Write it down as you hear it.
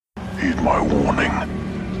Heed my warning.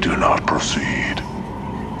 Do not proceed.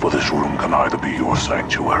 For this room can either be your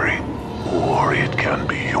sanctuary, or it can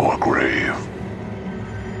be your grave.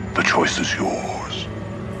 The choice is yours.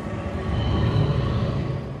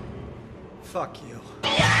 Fuck you.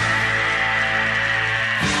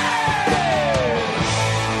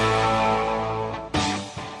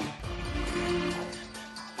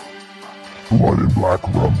 Blood and Black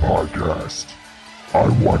Rum Podcast. I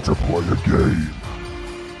want to play a game.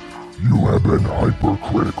 You have been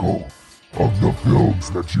hypercritical of the films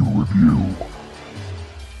that you review.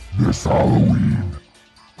 This Halloween,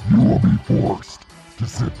 you will be forced to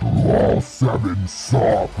sit through all 7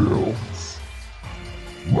 Saw films.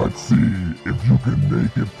 Let's see if you can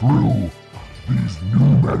make it through these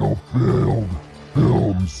new metal-filled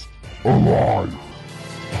films alive.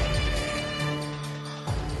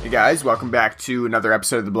 Hey guys, welcome back to another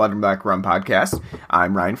episode of the Blood and Black Rum Podcast.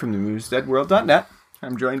 I'm Ryan from themoviesdeadworld.net.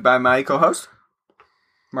 I'm joined by my co-host,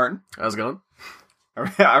 Martin. How's it going?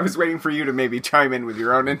 I was waiting for you to maybe chime in with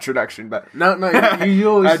your own introduction, but No, you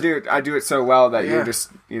always... I do it so well that you just,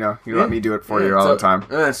 you let me do it for you all the time.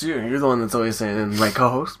 That's you. You're the one that's always saying, my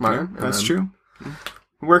co-host, Martin. That's true.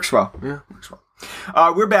 It works well. Yeah, works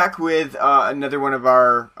well. We're back with another one of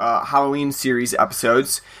our Halloween series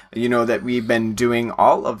episodes. You know that we've been doing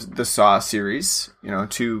all of the Saw series,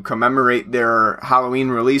 to commemorate their Halloween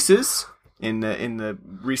releases in the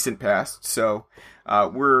recent past. So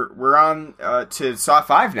we're on to Saw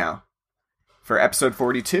 5 now for episode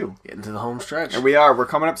 42. Getting to the home stretch. And we're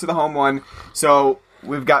coming up to the home one. So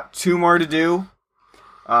we've got 2 more to do.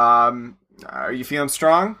 Are you feeling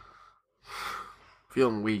strong?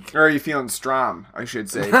 Feeling weak. Or are you feeling strong, I should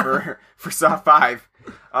say, for Saw 5?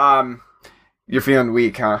 You're feeling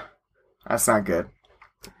weak, huh? That's not good.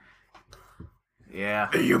 Yeah.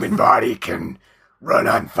 The human body can run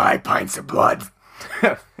on 5 pints of blood.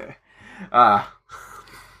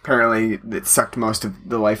 Apparently, it sucked most of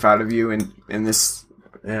the life out of you in this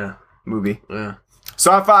movie. Yeah.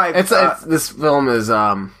 Saw 5. It's this film is,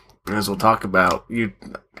 as we'll talk about,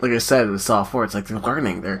 like I said, in Saw 4, it's like they're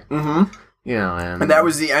learning. Mm-hmm. And that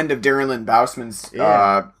was the end of Darren Lynn Bousman's,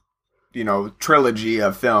 trilogy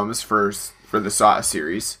of films for the Saw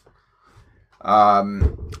series.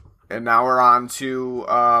 And now we're on to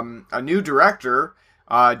a new director,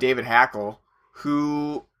 David Hackl,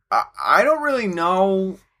 who I don't really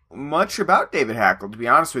know much about David Hackl, to be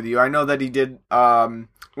honest with you. I know that he did.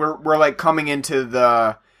 We're like coming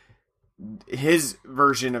into his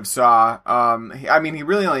version of Saw. He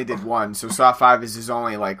really only did one, so Saw 5 is his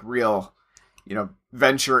only like real,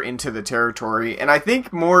 venture into the territory. And I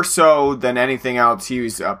think more so than anything else, he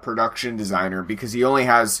was a production designer because he only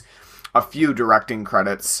has a few directing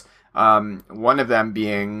credits. One of them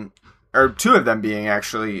being, or 2 of them being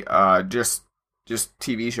actually, just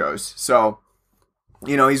TV shows. So,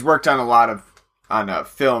 he's worked on a lot of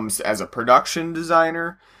films as a production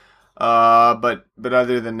designer. But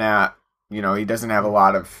other than that, he doesn't have a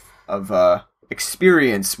lot of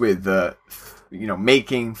experience with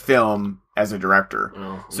making film as a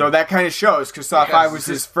director. So that kind of shows, because Saw 5 was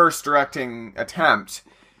his first directing attempt.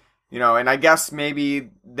 And I guess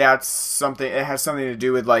maybe that's something, it has something to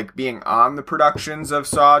do with like being on the productions of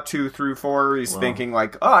Saw 2 through 4. He's thinking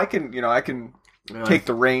like, I can take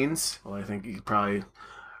the reins. Well, I think he probably,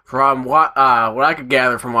 from what I could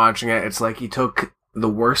gather from watching it, it's like he took the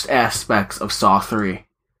worst aspects of Saw 3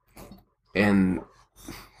 and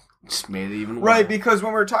just made it even worse. Right, because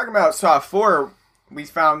when we were talking about Saw 4, we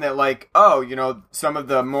found that like, some of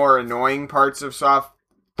the more annoying parts of Saw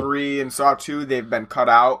 3 and Saw 2, they've been cut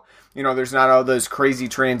out. There's not all those crazy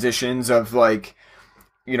transitions of like,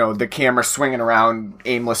 the camera swinging around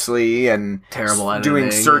aimlessly and terrible editing,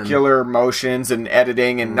 doing circular motions and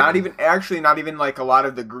editing, and not even like a lot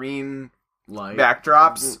of the green light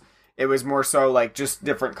backdrops. It was more so like just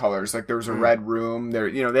different colors. Like there was a red room there,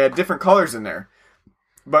 they had different colors in there.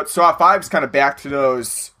 But Saw 5's kind of back to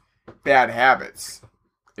those bad habits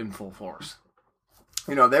in full force.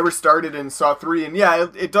 They were started in Saw 3, and yeah,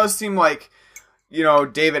 it does seem like,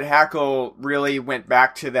 David Hackl really went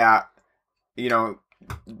back to that,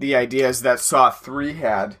 the ideas that Saw 3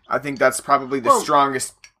 had. I think that's probably the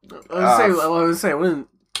strongest. I would say,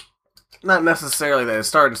 not necessarily that it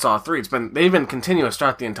started in Saw 3. They've been continuous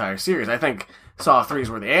throughout the entire series. I think Saw 3 is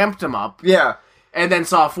where they amped him up. Yeah. And then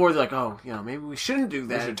Saw 4, they're like, maybe we shouldn't do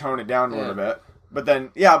that. We should tone it down a little bit. But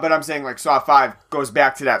then, but I'm saying like Saw 5 goes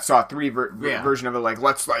back to that Saw 3 version of it. Like,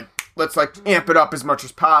 let's amp it up as much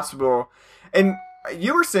as possible. And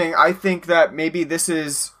you were saying, I think that maybe this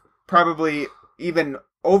is probably even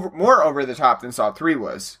more over the top than Saw 3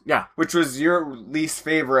 was. Yeah. Which was your least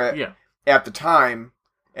favorite at the time.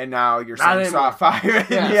 and now you're Not saying Saw anymore.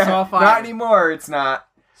 5. Yeah, Saw 5. Not anymore. It's not.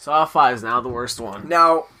 Saw 5 is now the worst one.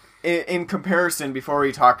 Now, in comparison, before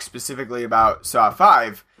we talk specifically about Saw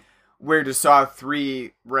 5, where does Saw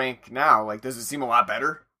 3 rank now? Like, does it seem a lot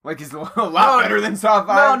better? Like, is it a lot better than Saw 5?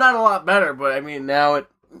 No, not a lot better, but I mean, now it,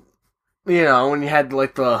 you know, when you had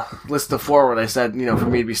like the list of 4 where they said, you know, for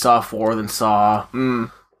me to be Saw 4, then Saw, and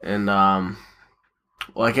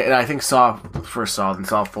like, and I think Saw, first Saw, then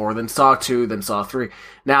Saw 4, then Saw 2, then Saw 3.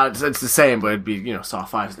 Now it's the same, but it'd be, you know, Saw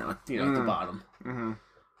 5's now, you know, at the bottom. Mm-hmm.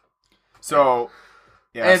 So,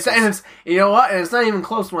 yeah. And it's, you know what, and it's not even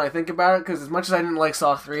close when I think about it, because as much as I didn't like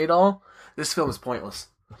Saw 3 at all, this film is pointless.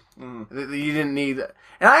 You didn't need that.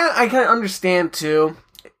 And I kind of understand, too,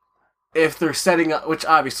 if they're setting up, which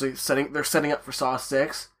obviously they're setting up for Saw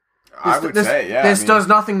 6. I would say, yeah. This does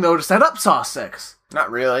nothing, though, to set up Saw 6.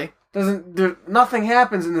 Not really. Nothing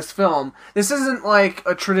happens in this film. This isn't like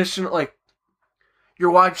a traditional, like,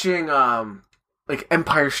 you're watching, like,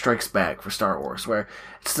 Empire Strikes Back for Star Wars, where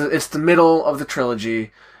it's the middle of the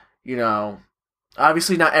trilogy, you know.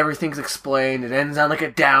 Obviously, not everything's explained. It ends on, like,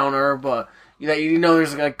 a downer, but, you know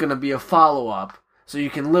there's, like, gonna be a follow-up, so you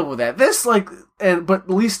can live with that. This, like, but at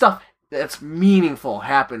least stuff that's meaningful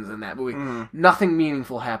happens in that movie. Nothing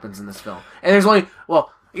meaningful happens in this film. And there's only,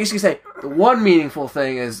 well, I guess you could say the one meaningful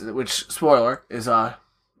thing is, which, spoiler, is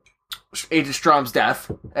Agent Strom's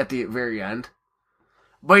death at the very end.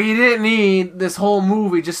 But you didn't need this whole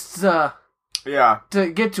movie just to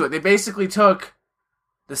get to it. They basically took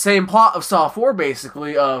the same plot of Saw 4,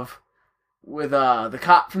 basically, with the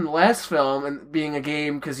cop from the last film and being a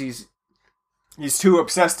game because he's too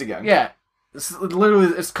obsessed again. Yeah. It's literally,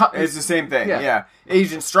 it's the same thing. Yeah.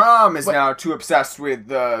 Agent Strom is now too obsessed with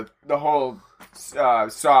the whole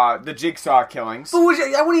the Jigsaw killings. But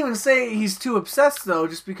I wouldn't even say he's too obsessed, though,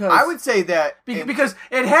 just because I would say that because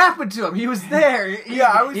it happened to him. He was there.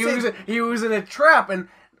 He was in a trap, and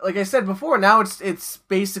like I said before, now it's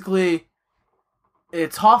basically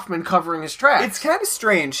it's Hoffman covering his tracks. It's kind of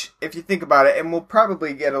strange if you think about it, and we'll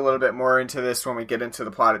probably get a little bit more into this when we get into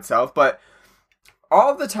the plot itself, but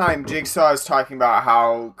all the time Jigsaw is talking about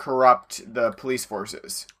how corrupt the police force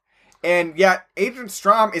is. And yet, Agent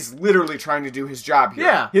Strom is literally trying to do his job here.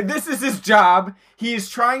 Yeah. This is his job. He is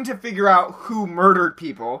trying to figure out who murdered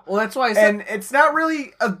people. Well, that's why I said... And it's not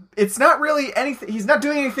really anything... He's not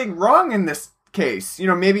doing anything wrong in this case. You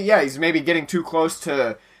know, he's maybe getting too close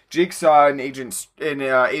to Jigsaw and Agent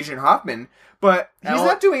Hoffman, but he's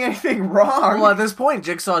not doing anything wrong. Well, at this point,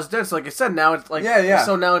 Jigsaw's dead. So, like I said, now it's like... Yeah.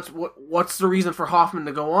 So now it's... What's the reason for Hoffman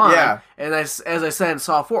to go on? Yeah. And as I said in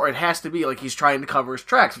Saw 4, it has to be like he's trying to cover his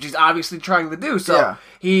tracks, which he's obviously trying to do. So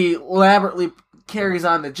he elaborately carries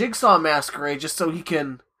on the Jigsaw masquerade just so he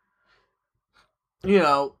can, you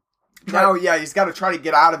know... he's got to try to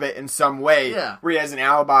get out of it in some way. Yeah. Where he has an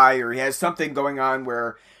alibi or he has something going on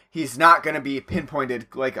where he's not going to be pinpointed,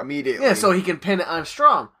 like, immediately. Yeah, so he can pin it on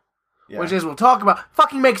Strom. Yeah. Which is we'll talk about.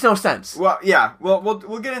 Fucking makes no sense. Well, yeah. Well,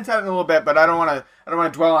 we'll get into that in a little bit, but I don't want to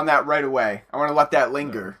dwell on that right away. I want to let that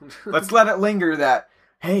linger. Let's let it linger that,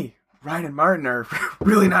 hey, Ryan and Martin are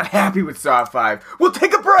really not happy with Saw 5. We'll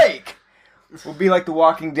take a break. We'll be like The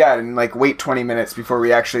Walking Dead and like wait 20 minutes before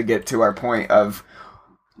we actually get to our point of,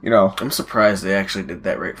 you know. I'm surprised they actually did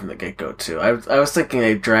that right from the get-go too. I was thinking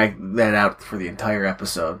they dragged that out for the entire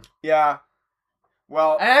episode. Yeah.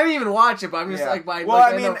 Well, I haven't even watched it, but I'm just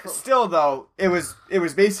like, still though, it was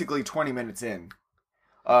basically 20 minutes in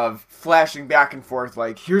of flashing back and forth.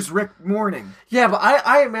 Like, here's Rick mourning. Yeah, but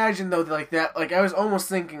I imagine though, like I was almost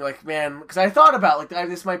thinking, like, man, because I thought about like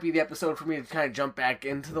this might be the episode for me to kind of jump back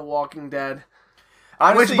into The Walking Dead.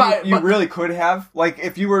 Honestly, you really could have, like,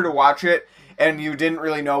 if you were to watch it and you didn't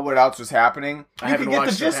really know what else was happening, you could get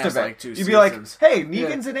the gist of it. Like You'd be like, hey,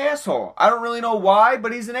 Negan's an asshole. I don't really know why,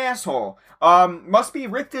 but he's an asshole. Must be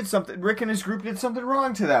Rick and his group did something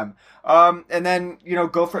wrong to them. And then, you know,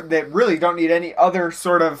 they really don't need any other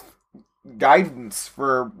sort of guidance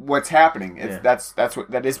for what's happening.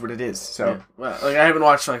 That is what it is. So, yeah. Well, like, I haven't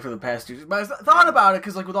watched like for the past 2 years, but I thought about it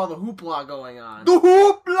because like with all the hoopla going on. The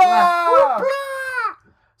hoopla!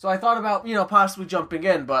 So I thought about, you know, possibly jumping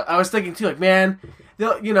in, but I was thinking too, like, man,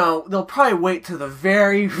 they'll probably wait to the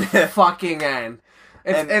very fucking end.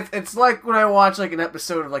 It's like when I watch like an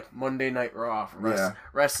episode of like Monday Night Raw for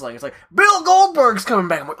wrestling. It's like Bill Goldberg's coming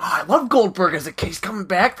back. I'm like, oh, I love Goldberg as a case coming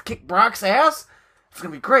back to kick Brock's ass. It's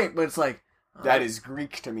gonna be great, but it's like that is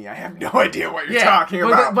Greek to me. I have no idea what you're talking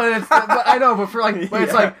about. But I know, but for like, but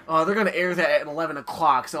it's like, oh, they're gonna air that at 11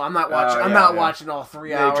 o'clock, so I'm not watching. I'm not watching all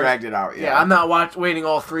 3 hours. They dragged it out. Yeah, I'm not waiting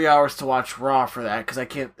all 3 hours to watch Raw for that because I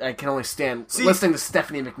can only stand listening to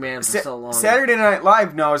Stephanie McMahon for so long. Saturday Night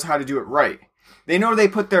Live knows how to do it right. they know they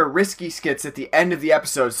put their risky skits at the end of the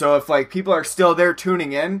episode. So if like people are still there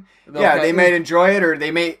tuning in, they might enjoy it or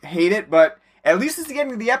they may hate it, but at least it's the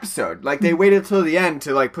beginning of the episode. Like they waited till the end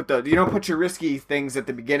to like you don't put your risky things at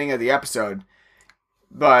the beginning of the episode.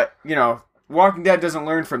 But, Walking Dead doesn't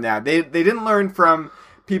learn from that. They didn't learn from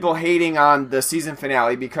people hating on the season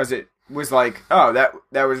finale because it was like, oh,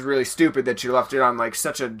 that was really stupid that you left it on like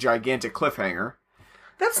such a gigantic cliffhanger.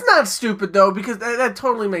 That's not stupid though, because that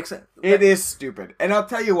totally makes sense. It is stupid, and I'll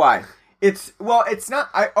tell you why. It's not.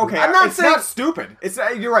 It's not stupid.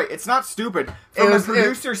 You're right. It's not stupid from a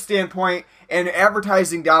producer standpoint and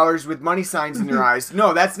advertising dollars with money signs in your eyes.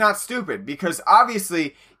 No, that's not stupid because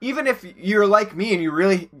obviously, even if you're like me and you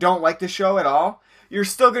really don't like the show at all, you're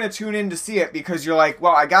still going to tune in to see it because you're like,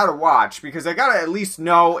 well, I got to watch because I got to at least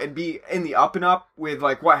know and be in the up and up with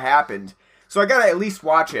like what happened. So I got to at least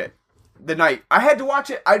watch it the night. I had to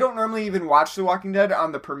watch it. I don't normally even watch The Walking Dead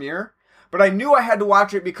on the premiere. But I knew I had to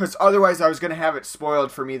watch it because otherwise I was going to have it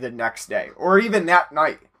spoiled for me the next day. Or even that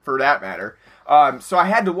night, for that matter. So I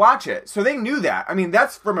had to watch it. So they knew that. I mean,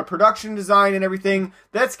 that's from a production design and everything.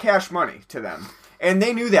 That's cash money to them. And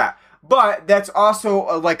they knew that. But that's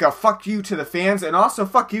also like a fuck you to the fans and also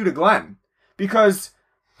fuck you to Glenn. Because...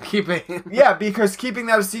 because keeping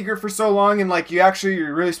that a secret for so long and like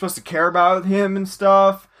you're really supposed to care about him and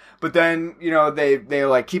stuff. But then, they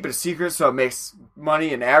like keep it a secret so it makes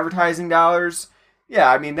money and advertising dollars.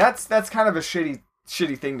 Yeah, I mean, that's kind of a shitty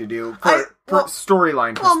thing to do for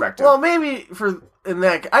storyline perspective. Well, maybe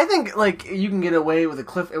I think, like, you can get away with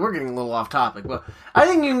a we're getting a little off topic, but I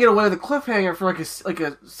think you can get away with a cliffhanger for, like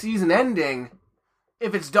a season ending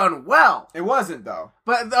if it's done well. It wasn't, though.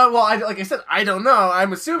 But, like I said, I don't know.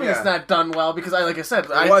 I'm assuming it's not done well because, like I said,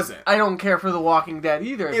 it wasn't. I don't care for The Walking Dead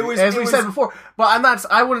either, as we said before. But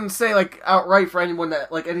I wouldn't say, like, outright for anyone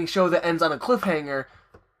that, like, any show that ends on a cliffhanger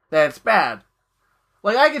that it's bad.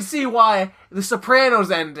 Like, I can see why The Sopranos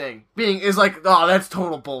ending is like, oh, that's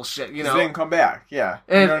total bullshit, They didn't come back, yeah.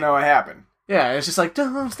 You don't know what happened. Yeah, it's just like,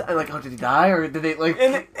 like, oh, did he die, or did they, like...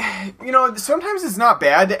 And, sometimes it's not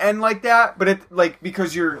bad to end like that, but it, like,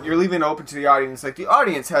 because you're leaving it open to the audience, like, the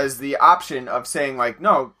audience has the option of saying, like,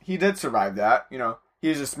 no, he did survive that,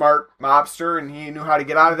 he's a smart mobster, and he knew how to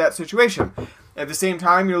get out of that situation. At the same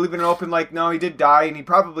time, you're leaving it open, like, no, he did die, and he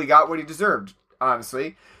probably got what he deserved,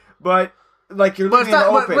 honestly. But... Like you're leaving it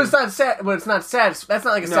open, but it's not sad. But it's not sad. That's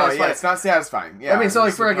not like a satisfying. Yeah, it's not satisfying. Yeah, I mean, so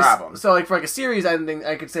like for a series ending,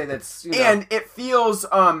 I could say that's and it feels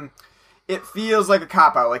like a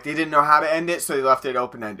cop out. Like they didn't know how to end it, so they left it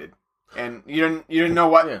open ended, and you didn't know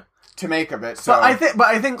what to make of it. So I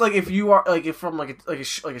think like if you are like if from like a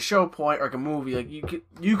show point or like a movie, like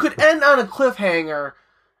you could end on a cliffhanger.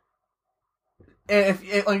 And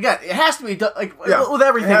again, it has to be done with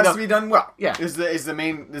everything. It has to be done well. Yeah, is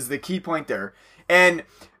the key point there. And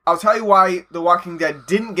I'll tell you why The Walking Dead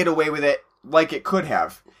didn't get away with it like it could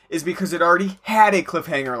have is because it already had a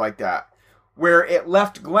cliffhanger like that, where it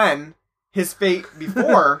left Glenn his fate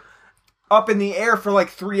before up in the air for like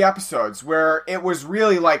 3 episodes, where it was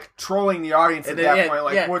really like trolling the audience at that point,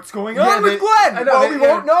 like what's going on with Glenn? We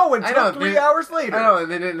won't know until 3 hours later. I know, and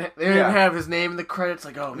they didn't have his name in the credits.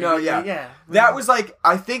 Like, oh, maybe, that was like,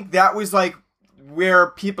 I think that was like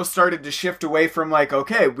where people started to shift away from like,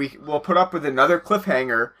 okay, we'll put up with another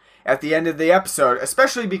cliffhanger at the end of the episode,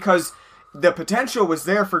 especially because the potential was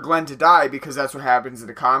there for Glenn to die because that's what happens in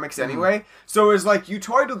the comics anyway. So it was like you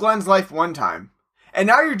toyed with Glenn's life one time. And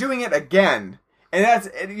now you're doing it again. And that's,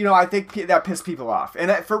 I think that pissed people off. And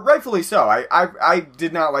rightfully so. I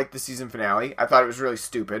did not like the season finale. I thought it was really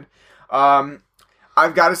stupid. I've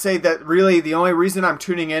got to say that really the only reason I'm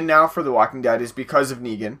tuning in now for The Walking Dead is because of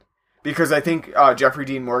Negan. Because I think Jeffrey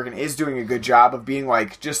Dean Morgan is doing a good job of being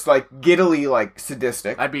like, just like giddily like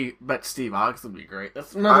sadistic. Bet Steve Oggs would be great.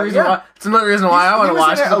 That's another reason why. That's another reason why I want to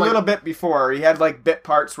watch it. A little bit before. He had like bit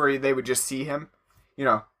parts where they would just see him,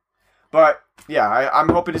 But yeah, I'm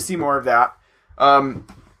hoping to see more of that. And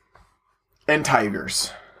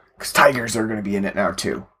tigers. Because tigers are going to be in it now,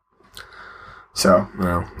 too. So.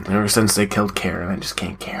 Well, ever since they killed Karen, I just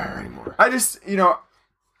can't care anymore. I just,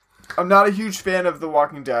 I'm not a huge fan of The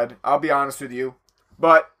Walking Dead. I'll be honest with you.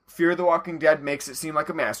 But Fear the Walking Dead makes it seem like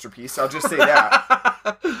a masterpiece. I'll just say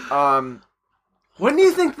that. When do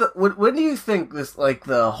you think this, like,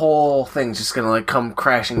 the whole thing's just going to, like, come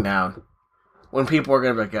crashing down? When people are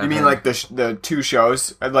going to be like... You mean like the 2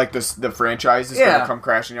 shows? Like the franchise is going to come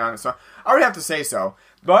crashing down and stuff? I would have to say so.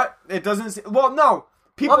 But it doesn't... Well, no.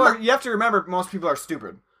 You have to remember, most people are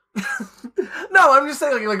stupid. No, I'm just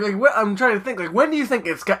saying, like I'm trying to think, like, when do you think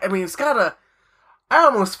it's got... I mean, it's got to... I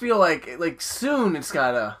almost feel like soon it's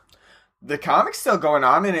got to... the comic's still going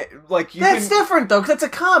on, and it like that's different though, because it's a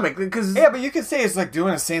comic. Because yeah, but you could say it's like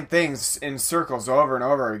doing the same things in circles over and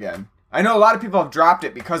over again. I know a lot of people have dropped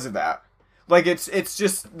it because of that. Like it's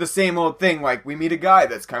just the same old thing. Like we meet a guy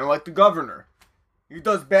that's kind of like the governor. He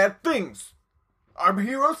does bad things. Our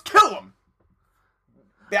heroes kill him.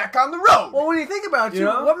 Back on the road. Well, when you think about it,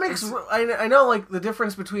 what makes I know like the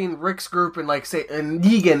difference between Rick's group and like say and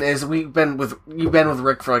Negan is you've been with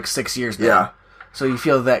Rick for like 6 years now. Yeah. So you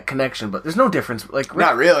feel that connection, but there's no difference. Like Rick,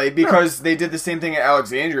 not really, because they did the same thing at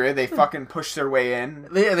Alexandria. They fucking pushed their way in.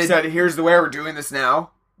 They said, "Here's the way we're doing this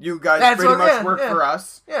now. You guys pretty much work for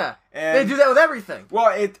us." Yeah, and they do that with everything.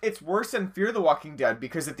 Well, it's worse than Fear the Walking Dead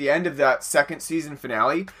because at the end of that second season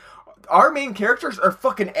finale, our main characters are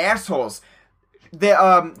fucking assholes.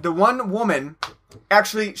 The one woman,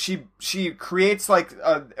 actually, she creates like,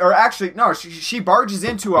 she barges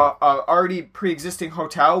into a already pre-existing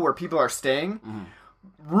hotel where people are staying,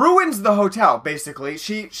 ruins the hotel basically.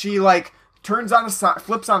 She like turns on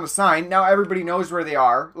flips on the sign. Now everybody knows where they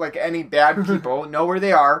are. Like any bad people know where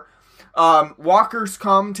they are. Walkers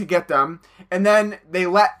come to get them, and then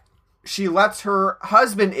she lets her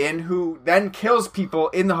husband in, who then kills people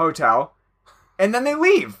in the hotel, and then they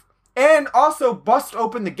leave. And also bust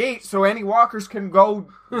open the gate so any walkers can go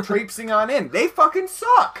traipsing on in. They fucking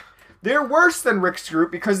suck. They're worse than Rick's group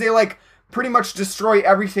because they like pretty much destroy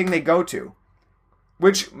everything they go to.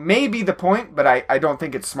 Which may be the point, but I don't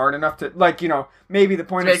think it's smart enough to, like, maybe the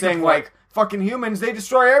point of saying, like, fucking humans, they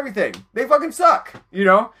destroy everything. They fucking suck,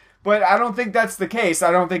 But I don't think that's the case.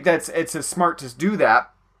 I don't think it's as smart to do that.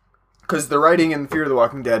 Because the writing in Fear the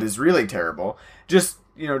Walking Dead is really terrible. Just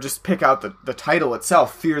pick out the title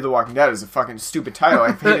itself. Fear the Walking Dead is a fucking stupid title.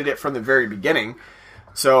 I've hated it from the very beginning.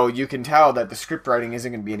 So you can tell that the script writing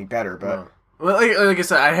isn't going to be any better. But well, like I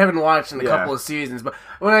said, I haven't watched in a couple of seasons. But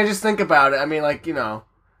when I just think about it, I mean, like, it's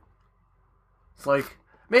like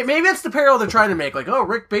maybe that's the parallel they're trying to make. Like, oh,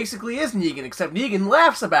 Rick basically is Negan, except Negan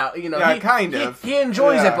laughs about it. Yeah, kind of. He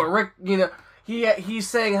enjoys it, but Rick, he's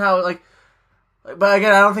saying how like. But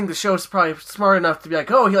again, I don't think the show's probably smart enough to be like,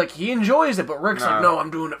 oh, he enjoys it, but Rick's like, no, I'm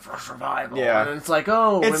doing it for survival. Yeah, and it's like,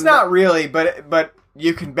 oh, it's not really, but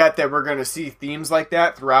you can bet that we're going to see themes like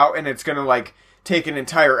that throughout, and it's going to like take an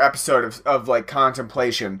entire episode of like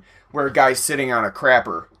contemplation where a guy's sitting on a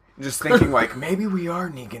crapper, just thinking like, maybe we are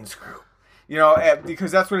Negan's group,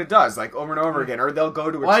 because that's what it does, like over and over again. Or they'll go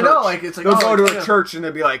to a church. I know, like it's like they'll go to a church and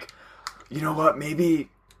they'll be like, you know what, maybe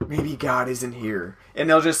God isn't here, and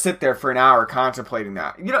they'll just sit there for an hour contemplating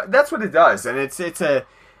that. That's what it does, and it's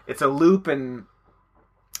a loop, and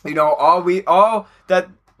all that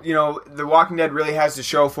The Walking Dead really has to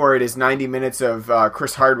show for it is 90 minutes of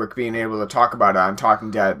Chris Hardwick being able to talk about it on Talking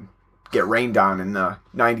Dead, get rained on in the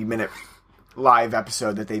 90-minute live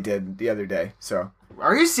episode that they did the other day. So,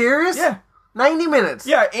 are you serious? Yeah. 90 minutes.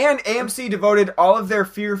 Yeah, and AMC devoted all of their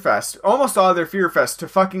Fear Fest, almost all of their Fear Fest, to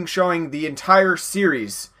fucking showing the entire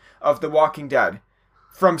series of The Walking Dead.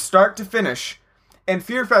 From start to finish. And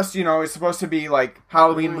Fear Fest, is supposed to be like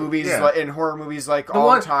Halloween movies and horror movies like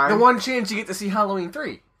all the time. The one chance you get to see Halloween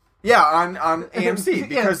 3. Yeah, on AMC.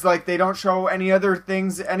 Because like they don't show any other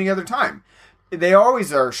things any other time. They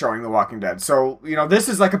always are showing The Walking Dead. So, this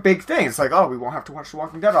is like a big thing. It's like, oh, we won't have to watch The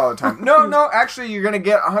Walking Dead all the time. No, actually, you're going to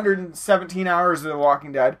get 117 hours of The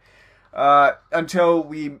Walking Dead until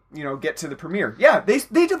we, get to the premiere. Yeah,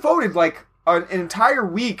 they devoted like an entire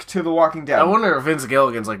week to The Walking Dead. I wonder if Vince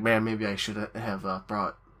Gilligan's like, man, maybe I should have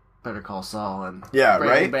brought Better Call Saul and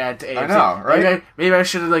Breaking Bad to AMC. I know, right? Maybe I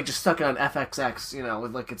should have like just stuck it on FXX,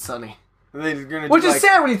 with like It's Sunny. Which is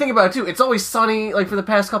sad when you think about it, too. It's always Sunny, like, for the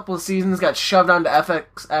past couple of seasons, got shoved onto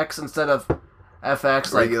FXX instead of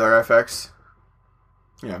FX. Regular FX.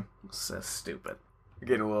 Yeah. So stupid. You're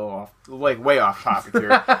getting a little off, like, way off topic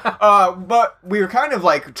here. But we were kind of,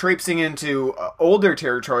 like, traipsing into older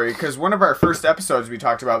territory, because one of our first episodes we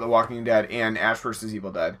talked about The Walking Dead and Ash vs.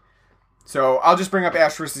 Evil Dead. So I'll just bring up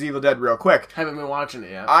Ash vs. Evil Dead real quick. Haven't been watching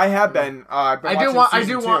it yet. I have been. I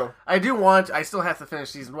still have to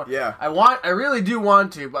finish season 1. Yeah. I really do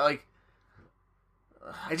want to, but like,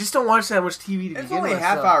 I just don't watch that much TV to It's only a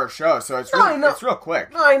half-hour show, so it's real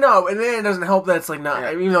quick. No, I know, and then it doesn't help that it's like not.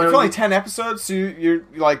 Yeah. Even though it's only 10 episodes, so you're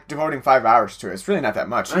like devoting 5 hours to it. It's really not that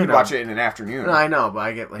much. You can watch it in an afternoon. No, I know, but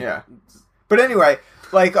I get like But anyway.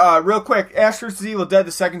 Like, real quick, Ash vs. Evil Dead,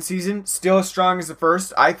 the second season, still as strong as the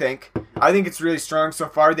first, I think. I think it's really strong so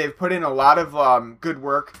far. They've put in a lot of good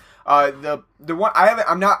work. The one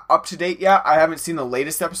I'm not up to date yet. I haven't seen the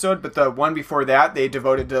latest episode, but the one before that, they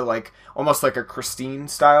devoted to like almost like a Christine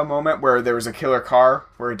style moment where there was a killer car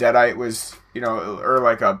where a deadite was, or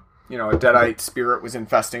like a deadite spirit was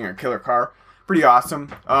infesting a killer car. pretty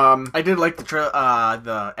awesome. I did like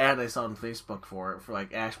the ad I saw on Facebook for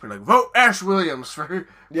like Ash, like vote Ash Williams for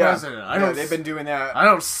president. They've been doing that. I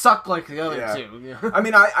don't suck like the other two. I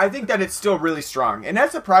mean, I think that it's still really strong, and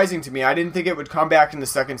that's surprising to me. I didn't think it would come back in the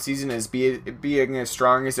second season as being as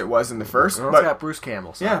strong as it was in the first. Well, but it's got Bruce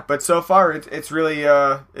Campbell. So. Yeah, but so far it's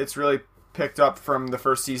really picked up from the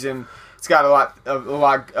first season. It's got a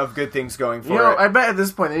lot of good things going for it. I bet at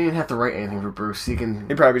this point they didn't have to write anything for Bruce. He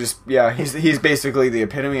probably just he's basically the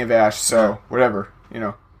epitome of Ash. So whatever,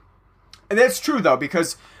 and that's true though,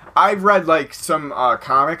 because I've read like some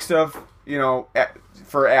comics of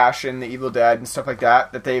for Ash and the Evil Dead and stuff like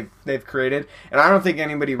that they've created, and I don't think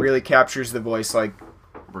anybody really captures the voice like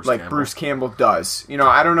Bruce Campbell does.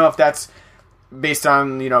 I don't know if that's based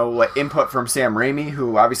on input from Sam Raimi,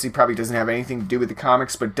 who obviously probably doesn't have anything to do with the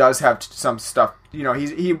comics, but does have some stuff.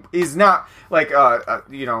 He's not like a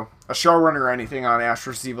showrunner or anything on Ash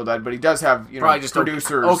vs. Evil Dead, but he does have probably just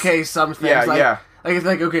producers. Okay, some things. Yeah. Like it's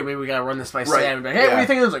like, okay, maybe we gotta run this by Sam. And be like, hey, what do you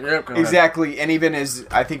think of this? Like, exactly, and even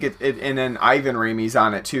I think and then Ivan Raimi's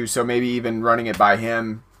on it too, so maybe even running it by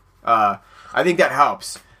him, I think that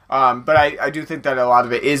helps. But I do think that a lot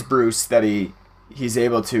of it is Bruce, that he's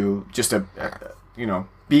able to just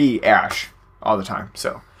be Ash all the time.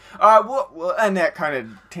 So we'll end that kind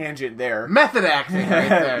of tangent there. Method acting right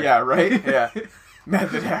there. Yeah, right? Yeah.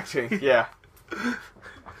 Method acting, yeah.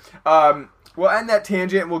 We'll end that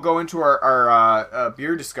tangent and we'll go into our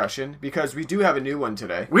beer discussion, because we do have a new one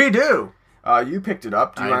today. We do. You picked it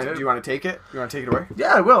up. Do you want to take it? You want to take it away?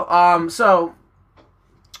 Yeah, I will. So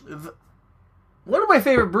one of my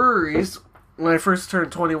favorite breweries when I first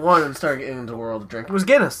turned 21 and started getting into the world of drinking was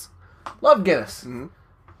Guinness. Loved Guinness. Mm-hmm.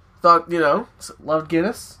 Thought, loved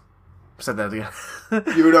Guinness. Said that again.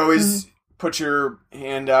 You would always put your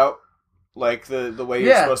hand out like the way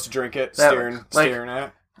you're supposed to drink it, staring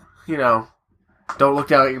at it. Don't look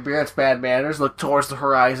down at your beer. That's bad manners. Look towards the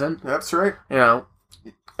horizon. That's right. I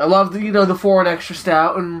love the 4 and extra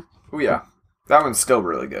stout. And oh yeah, that one's still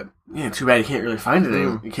really good. Yeah, too bad you can't really find it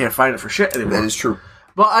anymore. You can't find it for shit anymore. That is true.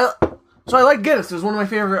 But I like Guinness. It was one of my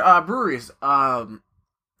favorite breweries.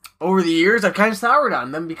 Over the years, I've kind of soured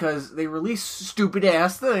on them because they release stupid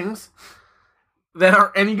ass things that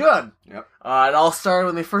aren't any good. Yep. It all started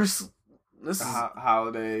when they first.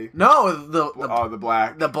 Holiday. No,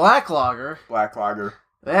 the black lager. Black lager.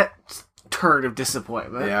 That turd of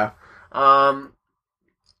disappointment. Yeah. And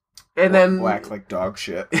then black like dog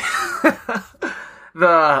shit.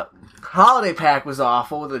 The holiday pack was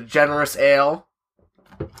awful with a generous ale.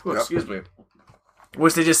 Ooh, excuse me.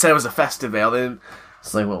 Which they just said was a festive ale.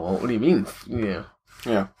 It's like, well, what do you mean? Yeah.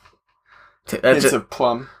 Yeah. It's a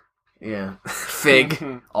plum. Yeah.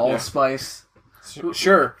 Fig. Allspice.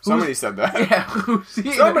 Sure. Somebody said that. Yeah.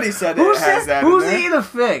 Somebody said it has that Who's in there. eating a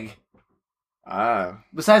fig?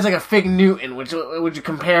 Besides like a Fig Newton, which would you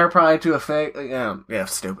compare probably to a fig? Yeah,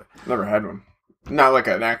 stupid. Never had one. Not like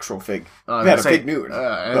an actual fig. I had a Fig Newton.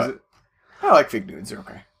 I like Fig Newtons. They're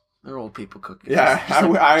okay. They're old people cookies. Yeah, I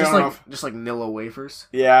don't know. Just like Nilla wafers.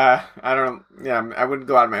 Yeah, I don't. Yeah, I wouldn't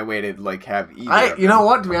go out of my way to like have either. You know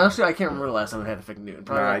what? To be honest with you, I can't remember the last time I had a Fig Newton.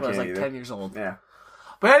 Probably when I was like either. 10 years old. Yeah.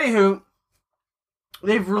 But anywho,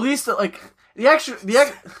 they've released it like the extra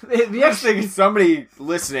thing. Somebody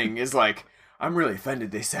listening is like, I'm really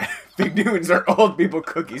offended. They said Fig Newtons are old people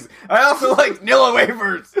cookies. I also like Nilla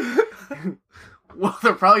wafers. Well,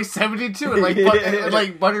 they're probably 72 and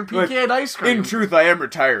like butter pecan ice cream. In truth, I am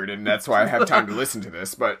retired, and that's why I have time to listen to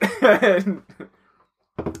this. But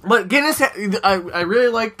Guinness, I really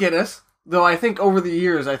like Guinness. Though I think over the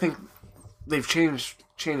years, I think they've changed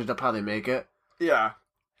up how they make it. Yeah,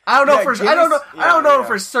 I don't know I don't know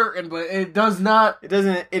for certain, but it does not. It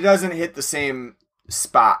doesn't hit the same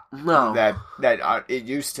spot that it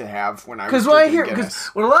used to have when I was. Because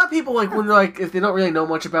when a lot of people if they don't really know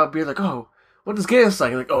much about beer, like, oh, what does Guinness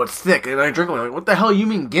like? Like, oh, it's thick. And I drink it. Like, what the hell you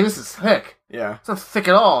mean Guinness is thick? Yeah. It's not thick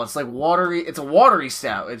at all. It's like watery. It's a watery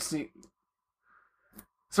stout. It's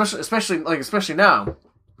especially now.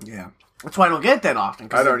 Yeah. That's why I don't get it that often.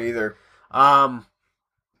 I don't either. Sometimes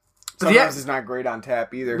it's not great on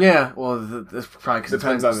tap either. Yeah. Well, this probably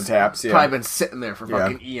depends on the taps. Yeah. Probably been sitting there for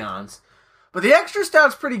fucking eons. But the extra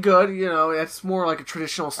stout's pretty good. It's more like a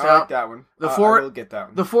traditional stout. I like that one. I will get that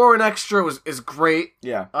one. The 4 and extra is great.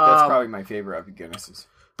 Yeah, that's probably my favorite of the Guinnesses.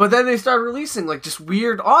 But then they started releasing like just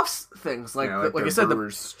weird off things, like I said, the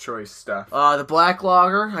Brewer's Choice stuff. The black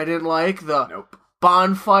lager, I didn't like the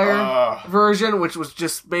bonfire version, which was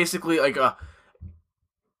just basically like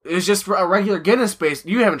it was just a regular Guinness based.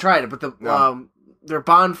 You haven't tried it, but their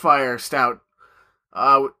bonfire stout,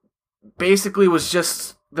 basically was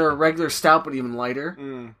just their regular stout, but even lighter.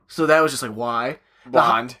 Mm. So that was just like, why?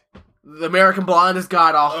 Blonde. The American Blonde is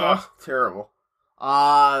god awful. Ugh, terrible.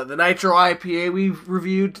 The Nitro IPA we've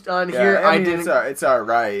reviewed on here, I mean, didn't. It's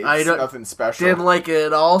alright. It's nothing special. Didn't like it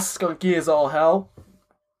at all. Skunky as all hell.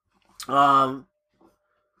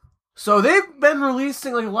 So they've been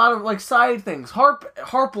releasing like a lot of like side things.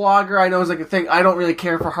 Harp Lager, I know is like a thing. I don't really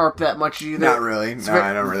care for Harp that much either. Not really. No,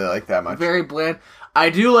 I don't really like that much. Very bland. I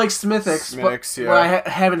do like Smithix, Smithix, but I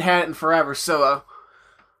haven't had it in forever. So,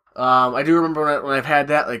 I do remember when I've had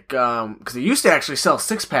that, like, because they used to actually sell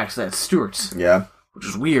 6-packs of that Stewart's. Yeah. Which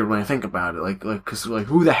is weird when I think about it. Because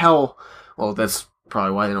who the hell? Well, that's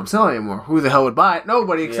probably why they don't sell it anymore. Who the hell would buy it?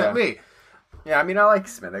 Nobody except me. Yeah, I mean, I like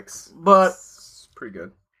Smithix. But it's pretty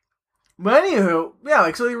good. But anywho, yeah,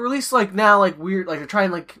 like, so they release, like, now, like, weird, like, they're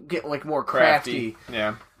trying, like, get, like, more crafty.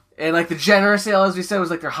 Yeah. And, like, the Generous Ale, as we said,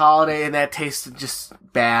 was, like, their holiday, and that tasted just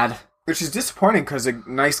bad. Which is disappointing, because a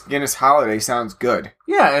nice Guinness holiday sounds good.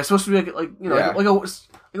 Yeah, it's supposed to be, like you know, like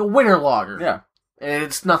a winter lager. Yeah. And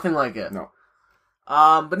it's nothing like it. No.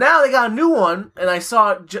 But now they got a new one, and I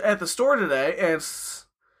saw it at the store today, and it's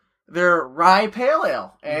their Rye Pale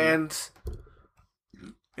Ale. And,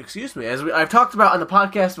 excuse me, as I've talked about on the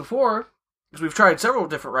podcast before, because we've tried several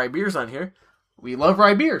different rye beers on here, we love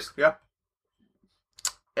rye beers. Yeah.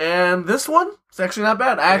 And this one, it's actually not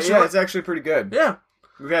bad. It's actually pretty good. Yeah.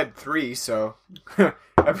 We've had 3, so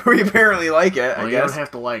we apparently like it, I You guess. don't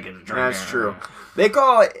have to like it to drink That's it. true. They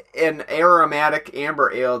call it an aromatic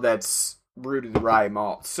amber ale that's brewed in rye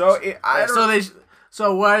malt. So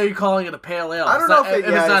So why are you calling it a pale ale? I don't know if it's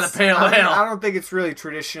not a pale ale. I don't think it's really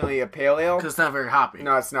traditionally a pale ale. Because it's not very hoppy.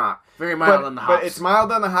 No, it's not. Very mild on the hops. But it's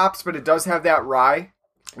mild on the hops, but it does have that rye.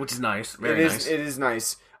 Which is nice. Very nice. It is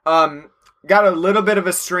nice. Got a little bit of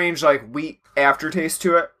a strange, like, wheat aftertaste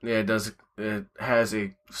to it. Yeah, it does. It has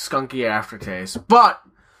a skunky aftertaste. But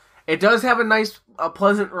it does have a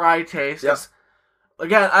pleasant rye taste. Yep.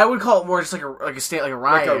 Again, I would call it more just like a rye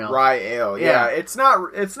ale. Like a rye ale, yeah. It's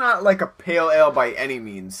not like a pale ale by any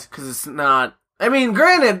means. Because it's not... I mean,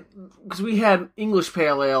 granted, because we had English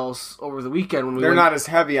pale ales over the weekend when we They're not as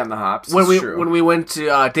heavy on the hops. when true. when we went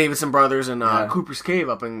to Davidson Brothers and Cooper's Cave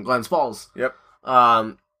up in Glens Falls. Yep.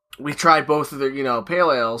 We tried both of their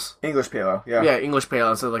pale ales. English pale ale, yeah. Yeah, English pale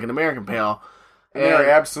instead of like an American pale. And they're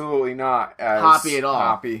absolutely not as hoppy at all.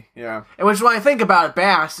 Hoppy, yeah. And which when I think about it,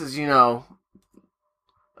 Bass is an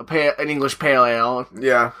English pale ale.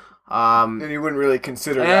 Yeah. And you wouldn't really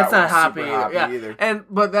consider that that's not hoppy hoppy either.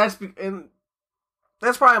 But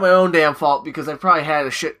that's probably my own damn fault because I've probably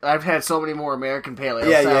had I've had so many more American pale ales.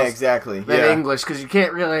 Yeah, exactly. Than English, because you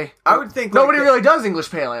can't really. I would think nobody really does English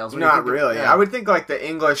pale ales. Not really. I would think like the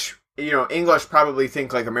English. English probably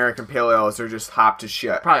think like American pale ales are just hopped to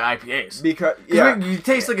shit. Probably IPAs. Because you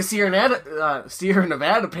taste like a Sierra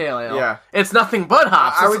Nevada pale ale. Yeah, it's nothing but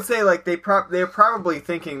hops. I would say like they're probably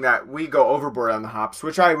thinking that we go overboard on the hops,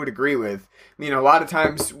 which I would agree with. I mean, a lot of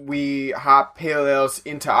times we hop pale ales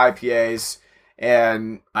into IPAs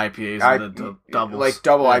and IPAs doubles. Like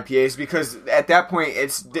double IPAs, because at that point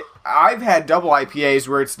I've had double IPAs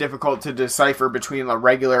where it's difficult to decipher between a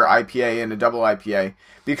regular IPA and a double IPA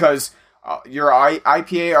because your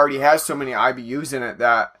IPA already has so many IBUs in it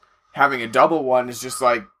that having a double one is just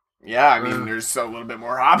like, there's a little bit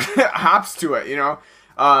more hops to it,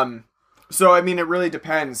 So I mean, it really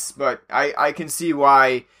depends, but I can see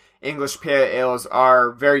why English pale ales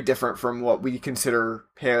are very different from what we consider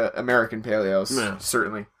American pale ales,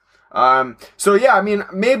 certainly. So yeah, I mean,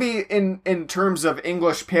 maybe in terms of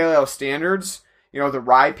English pale ale standards, the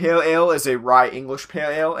rye pale ale is a rye English pale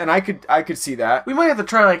ale, and I could see that. We might have to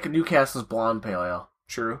try like Newcastle's blonde pale ale.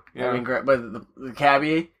 True. Yeah. I mean, but the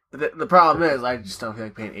cabbie. The problem is, I just don't feel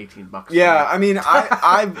like paying $18. Yeah, I mean,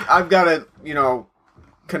 I've got to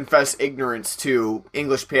confess ignorance to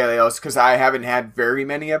English pale ales because I haven't had very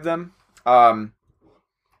many of them.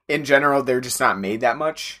 In general, they're just not made that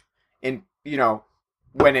much.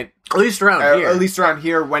 When it at least around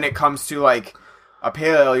here, when it comes to like a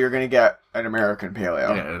pale ale, you're gonna get an American pale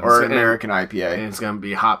ale or an American IPA, and it's gonna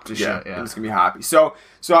be hopped to shit. Yeah, and it's gonna be hoppy. So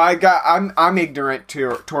I'm ignorant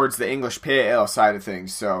towards the English pale ale side of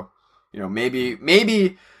things. So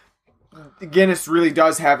maybe Guinness really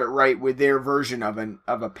does have it right with their version of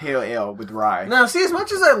a pale ale with rye. Now, see, as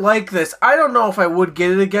much as I like this, I don't know if I would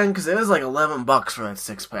get it again because it is like $11 for that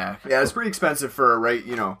 6-pack. Yeah, it's pretty expensive for a rate,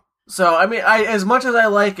 So I mean, as much as I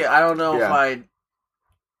like it, I don't know if I.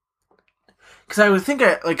 Because I would think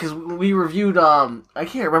because we reviewed I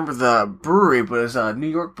can't remember the brewery, but it's a New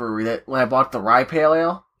York brewery that when I bought the rye pale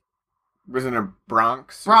ale. Wasn't it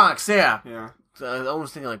Bronx? Bronx, yeah. Yeah. I was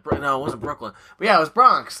almost thinking it wasn't Brooklyn, but yeah, it was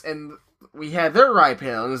Bronx, and we had their rye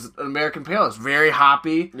pale. It was an American pale. It was very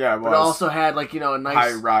hoppy. Yeah, it was. But it also had like, a nice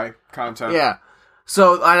high rye content. Yeah.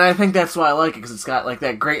 So, and I think that's why I like it, because it's got like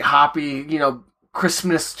that great hoppy,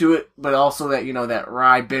 crispness to it, but also that, that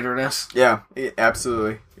rye bitterness. Yeah,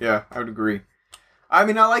 absolutely. Yeah, I would agree. I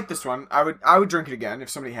mean, I like this one. I would drink it again if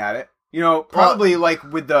somebody had it. Probably like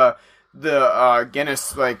with the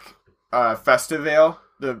Guinness festive ale.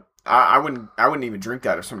 I wouldn't even drink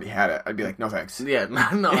that if somebody had it. I'd be like, no thanks. Yeah,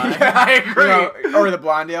 no, I agree. Or the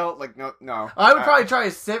blonde ale, like no. I would probably try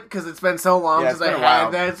a sip because it's been so long since I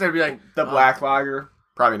had that. So I'd be like, the black lager,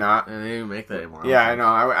 probably not. And they didn't make that anymore. Yeah, I know.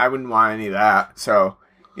 I wouldn't want any of that. So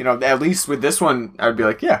at least with this one, I'd be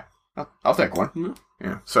like, yeah, I'll take one. Mm-hmm.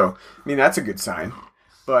 Yeah. So I mean, that's a good sign.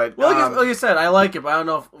 But like I said, I like it, but I don't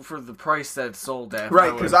know if for the price that it's sold at.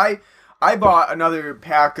 Right, because I bought another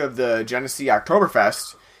pack of the Genesee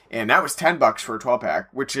Oktoberfest, and that was $10 for a 12-pack,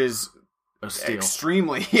 which is a steal.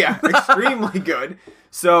 Extremely good.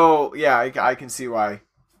 So yeah, I can see why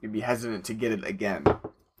you'd be hesitant to get it again.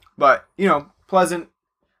 But pleasant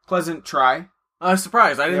try. I was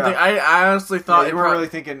surprised. I didn't think. I honestly thought you weren't really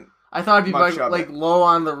thinking. I thought it'd be like low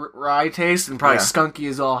on the rye taste and probably skunky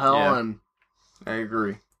as all hell. Yeah. And I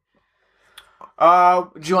agree. Do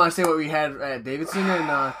you want to say what we had at Davidson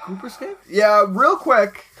and Cooper's Cave? Yeah, real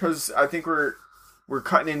quick, because I think we're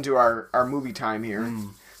cutting into our movie time here.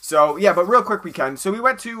 So yeah, but real quick we can. So we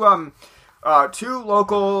went to 2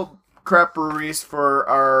 local craft breweries for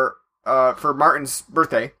our for Martin's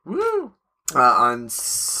birthday. Woo! On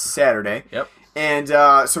Saturday. Yep. And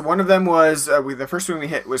so one of them was the first one we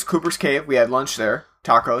hit was Cooper's Cave. We had lunch there.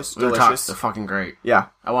 Tacos, delicious. They're fucking great. Yeah,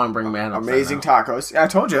 I want to bring Matt up. Amazing tacos. Yeah, I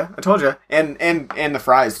told you. And the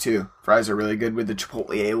fries too. Fries are really good with the chipotle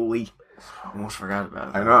aioli. Almost forgot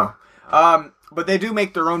about it. I know. But they do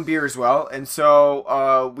make their own beer as well, and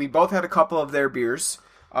so we both had a couple of their beers.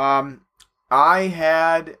 I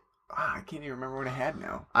had. I can't even remember what I had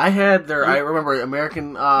now. I had their. I remember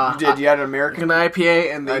American. You did. You had an American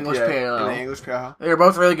IPA and the English IPA Pale Ale. And the English Pale Ale. They were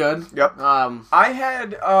both really good. Yep. I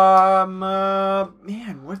had.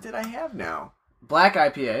 Man, what did I have now? Black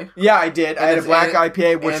IPA. Yeah, I did. I had a black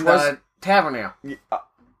IPA, which was Tavern Ale. No,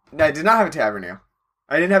 I did not have a Tavern Ale.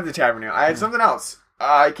 I didn't have the Tavern Ale. I had something else.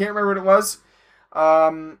 I can't remember what it was.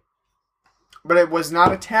 But it was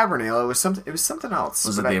not a Tavern Ale. It was something else.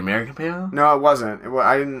 Was it the American Pale Ale? No, it wasn't.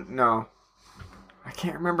 I didn't know. I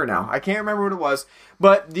can't remember now. I can't remember what it was.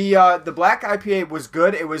 But the black IPA was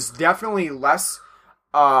good. It was definitely less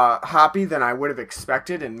hoppy than I would have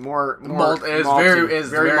expected, and more malt. It is malty,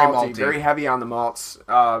 very malty, very heavy on the malts.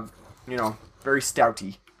 Very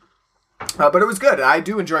stouty. But it was good. I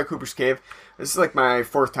do enjoy Cooper's Cave. This is like my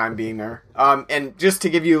 4th time being there. And just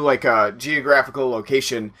to give you like a geographical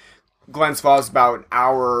location, Glens Falls is about an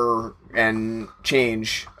hour and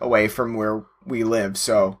change away from where we live.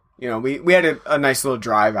 So, we had a nice little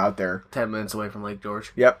drive out there. 10 minutes away from Lake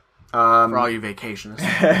George. Yep. For all you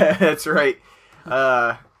vacationists. That's right.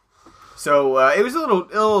 So it was a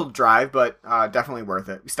little drive, but definitely worth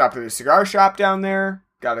it. We stopped at a cigar shop down there.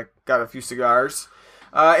 Got a few cigars.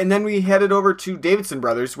 And then we headed over to Davidson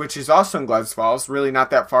Brothers, which is also in Glens Falls, really not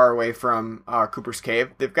that far away from Cooper's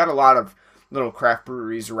Cave. They've got a lot of little craft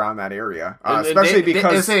breweries around that area, especially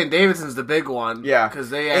because they're saying Davidson's the big one. Yeah, because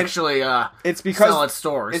they actually sell at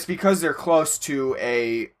stores. It's because they're close to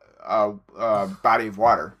a body of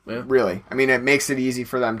water. Yeah. Really, I mean, it makes it easy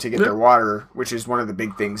for them to get their water, which is one of the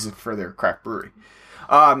big things for their craft brewery.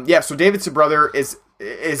 So Davidson Brother is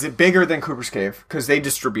it bigger than Cooper's Cave because they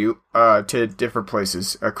distribute to different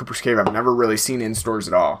places. Cooper's Cave I've never really seen in stores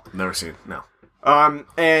at all. Never seen, no. And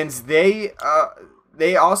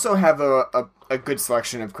they also have a good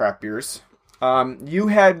selection of craft beers. You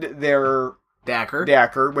had their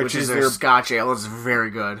Daiquiri, which is their Scotch ale. It's very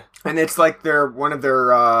good, and it's like one of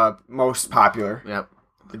their most popular. Yep,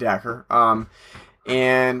 the Daiquiri.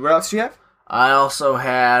 And what else do you have? I also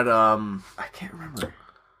had I can't remember.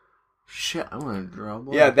 Shit, I'm gonna draw a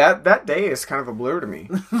blank. Yeah, that day is kind of a blur to me.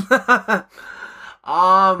 I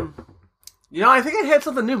think I had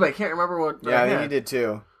something new, but I can't remember what. Yeah, I think you did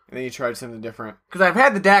too. And then you tried something different. Because I've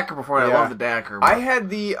had the Daiquiri before, and I love the Daiquiri. I had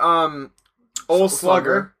the Old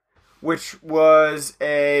Slugger, which was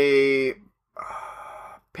a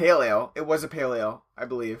pale ale. It was a pale ale, I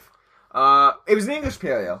believe. It was an English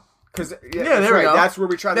pale ale. There we go. That's where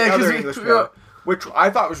we tried the other English pale ale, which I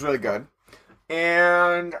thought was really good.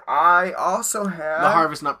 And I also had the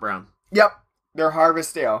Harvest Nut Brown. Yep, their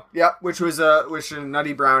Harvest Ale. Yep, which was a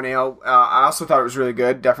nutty brown ale. I also thought it was really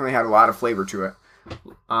good. Definitely had a lot of flavor to it.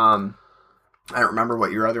 I don't remember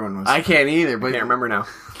what your other one was. I can't either, but I can't remember now.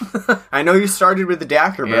 I know you started with the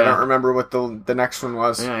Daiquiri, but I don't remember what the next one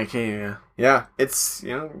was. Yeah, I can't. Yeah, yeah, it's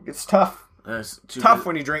it's tough. It's tough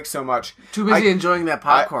when you drink so much. Too busy enjoying that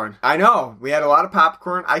popcorn. I know. We had a lot of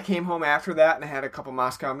popcorn. I came home after that and I had a couple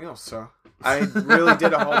Moscow mules, so I really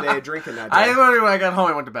did a whole day of drinking that day. I remember when I got home,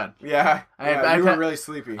 I went to bed. Yeah, you were really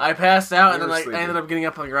sleepy. I passed out, and then I ended up getting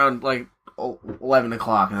up like around 11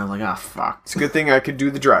 o'clock, and I was like, fuck. It's a good thing I could do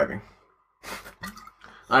the driving.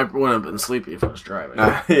 I would have been sleepy if I was driving.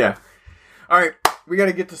 Yeah. All right, we got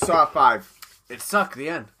to get to Saw 5. It sucked, the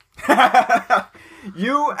end.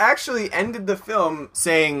 You actually ended the film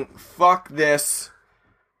saying, fuck this,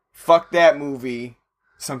 fuck that movie,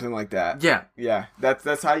 something like that. Yeah. Yeah,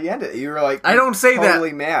 that's how you end it. You were like, I don't say that.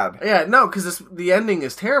 Totally mad. Yeah, no, because the ending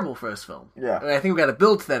is terrible for this film. Yeah. And I think we got to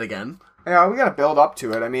build to that again. Yeah, we got to build up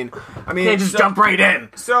to it. I mean, can't just jump right in.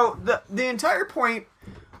 So the entire point,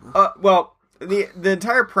 the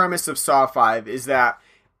entire premise of Saw 5 is that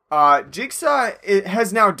Jigsaw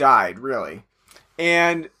has now died, really,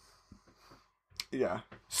 and yeah.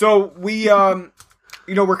 So we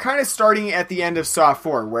we're kind of starting at the end of Saw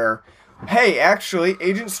 4, where, hey, actually,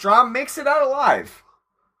 Agent Strom makes it out alive.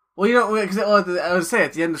 Well, because I would say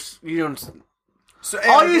at the end, So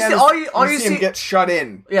all you see him get shut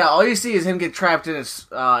in. Yeah, all you see is him get trapped in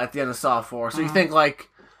at the end of Saw 4. So you think like,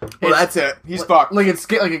 well, that's it. He's fucked. Like it's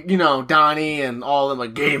like Donnie and all of them,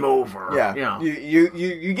 like game over. Yeah,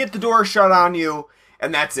 you get the door shut on you,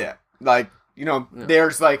 and that's it. Like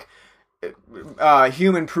there's like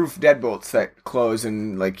human-proof deadbolts that close,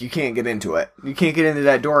 and like you can't get into it. You can't get into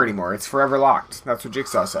that door anymore. It's forever locked. That's what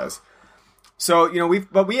Jigsaw says. So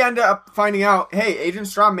we end up finding out, hey, Agent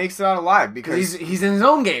Strom makes it out alive because he's in his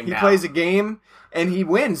own game. He plays a game and he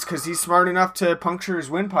wins because he's smart enough to puncture his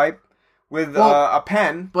windpipe with a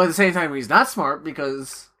pen. But at the same time, he's not smart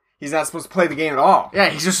because he's not supposed to play the game at all. Yeah,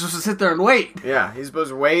 he's just supposed to sit there and wait. Yeah, he's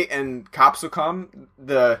supposed to wait, and cops will come.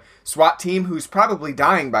 The SWAT team, who's probably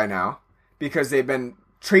dying by now because they've been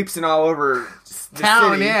traipsing all over the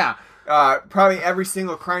town. city. Yeah. Probably every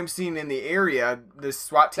single crime scene in the area, the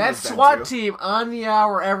SWAT team. That SWAT team on the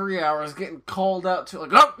hour, every hour, is getting called out to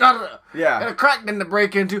got a crack den to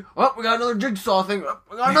break into. Oh, we got another jigsaw thing. Oh,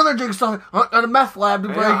 we got another jigsaw thing. Oh, got a meth lab to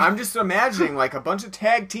break. Yeah, I'm just imagining like a bunch of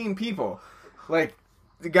tag team people, like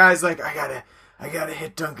the guy's like, I gotta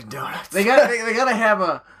hit Dunkin' Donuts. They gotta have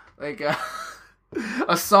a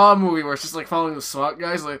Saw movie where it's just like following the SWAT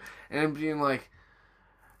guys, like, and being like,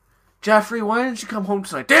 Jeffrey, why didn't you come home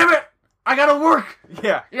tonight? Damn it! I gotta work!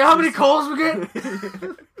 Yeah. You know how many calls we get?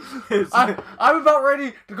 I'm about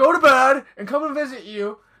ready to go to bed and come and visit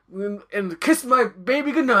you and kiss my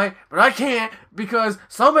baby goodnight, but I can't because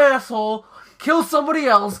some asshole killed somebody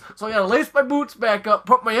else, so I gotta lace my boots back up,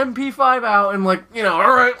 put my MP5 out, and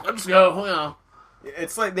alright, let's go,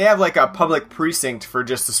 It's like they have like a public precinct for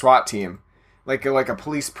just the SWAT team. Like a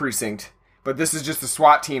police precinct. But this is just the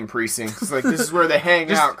SWAT team precinct. It's like this is where they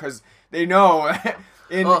hang out because they know...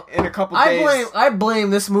 In a couple days, I blame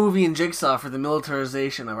this movie and Jigsaw for the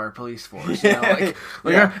militarization of our police force. They got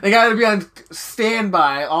to be on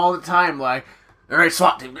standby all the time. Like, all right,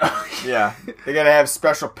 SWAT team, go. Yeah, they got to have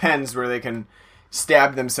special pens where they can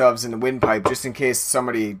stab themselves in the windpipe just in case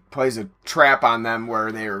somebody plays a trap on them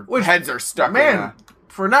where their heads are stuck. Man,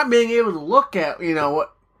 for not being able to look at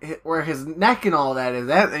where his neck and all that is,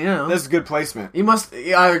 that's good placement. He must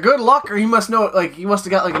either good luck or he must know, he must have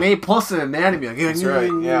got an A+ in anatomy. That's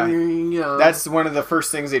right. Yeah, that's one of the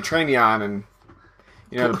first things they train you on, and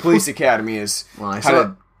the police academy is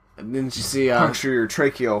didn't you see puncture your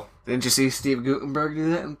tracheal? Didn't you see Steve Guttenberg do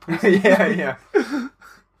that in police? Yeah.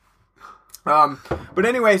 But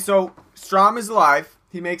anyway, so Strom is alive.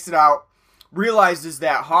 He makes it out. Realizes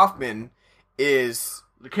that Hoffman is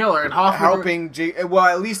the killer, and Hoffman helping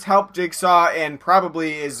at least help Jigsaw, and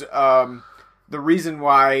probably is the reason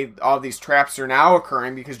why all these traps are now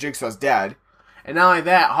occurring because Jigsaw's dead. And not only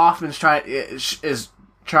that, Hoffman's is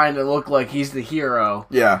trying to look like he's the hero.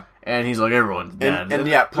 Yeah, and he's like, everyone's dead,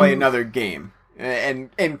 and play another game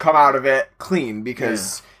and come out of it clean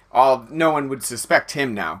because no one would suspect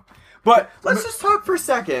him now. But let's just talk for a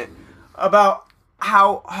second about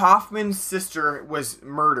how Hoffman's sister was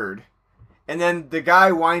murdered. And then the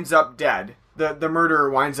guy winds up dead. The murderer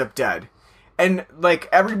winds up dead. And,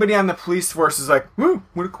 everybody on the police force is like, whoa,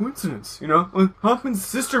 what a coincidence. Hoffman's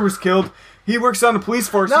sister was killed. He works on the police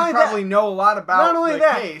force. He probably know a lot about the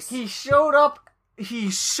case. He showed up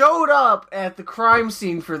at the crime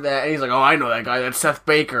scene for that. And he's like, oh, I know that guy. That's Seth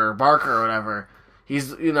Barker or whatever.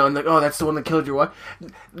 He's, and that's the one that killed your wife.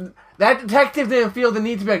 That detective didn't feel the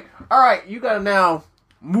need to be like, all right, you got to now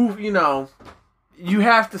move, you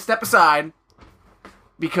have to step aside.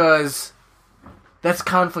 because that's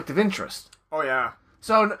conflict of interest. Oh yeah.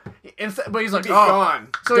 So, but he's like, He's gone.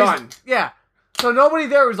 So done. Yeah. So nobody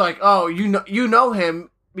there was like, oh, you know him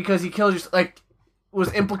because he killed your, like,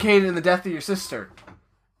 was implicated in the death of your sister.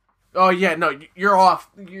 Oh yeah, no, you're off.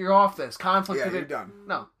 You're off this conflict. Yeah, you're done.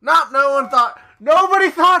 No, nobody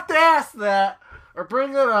thought to ask that or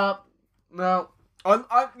bring it up. No. The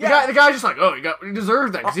guy's just like, oh, he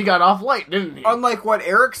deserved that because he got off light, didn't he? Unlike what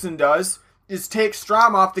Erickson does, is take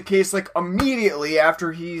Strom off the case like immediately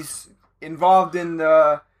after he's involved in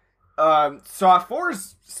the Saw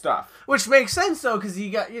 4's stuff. Which makes sense though, because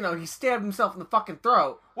he stabbed himself in the fucking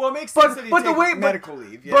throat. Well, it makes sense that he take medical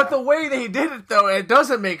leave. Yeah. But the way they did it though, it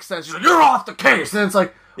doesn't make sense. He's like, you're off the case, and it's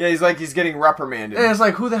like, yeah, he's getting reprimanded, and it's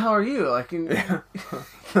like, who the hell are you? Like,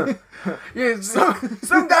 some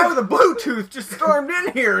guy with a Bluetooth just stormed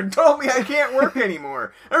in here and told me I can't work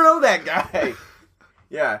anymore. I don't know that guy.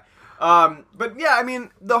 Yeah, but yeah, I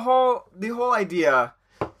mean the whole idea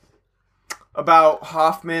about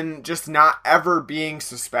Hoffman just not ever being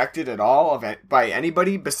suspected at all of it by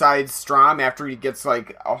anybody besides Strom after he gets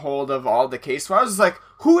like a hold of all the case files. It's like,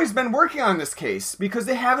 who has been working on this case? Because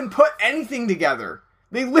they haven't put anything together.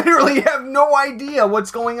 They literally have no idea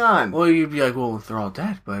what's going on. Well, you'd be like, well, they're all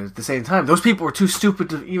dead, but at the same time, those people were too stupid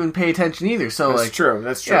to even pay attention either. So That's true.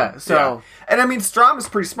 Yeah, so... Yeah. And I mean, Strom is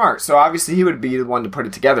pretty smart, so obviously he would be the one to put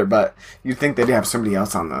it together, but you'd think they'd have somebody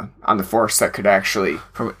else on the force that could actually...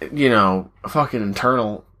 From, a fucking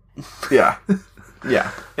internal... Yeah.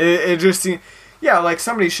 Yeah. It just seemed... Yeah, like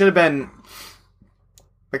somebody should have been...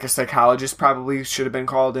 Like a psychologist probably should have been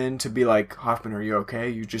called in to be like, Hoffman, are you okay?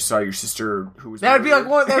 You just saw your sister who was... That'd be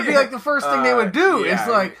like the first thing they would do. Yeah. It's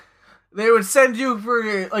like, they would send you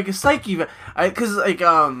for like a psyche... Because like,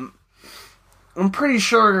 I'm pretty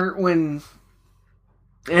sure when...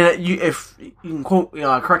 And if you can quote,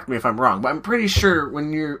 correct me if I'm wrong, but I'm pretty sure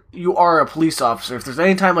when you are a police officer, if there's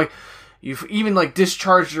any time like you've even like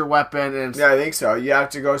discharged your weapon and yeah, I think so. You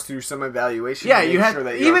have to go through some evaluation. Yeah, you have sure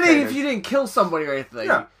that even if you didn't kill somebody or anything.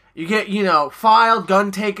 Yeah. You get filed,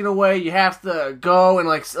 gun taken away. You have to go and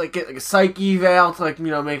like get like a psych eval to like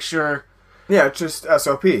make sure. Yeah, it's just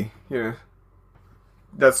SOP. Yeah,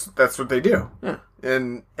 that's what they do. Yeah,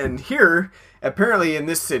 and here. Apparently, in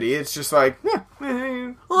this city, it's just like, not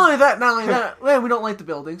only that, we don't like the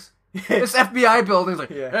buildings. This FBI building's like,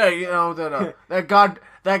 hey,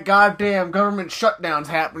 that goddamn government shutdown's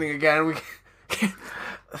happening again. We can't,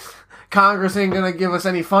 Congress ain't gonna give us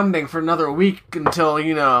any funding for another week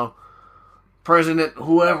until, President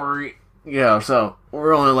whoever, so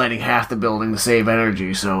we're only lighting half the building to save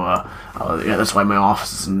energy, so, that's why my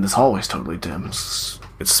office is in this hallway's totally dim. It's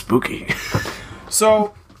spooky.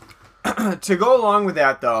 So... to go along with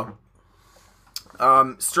that, though,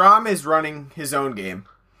 Strom is running his own game,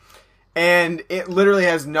 and it literally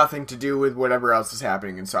has nothing to do with whatever else is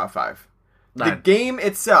happening in Saw 5. The game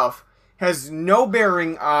itself has no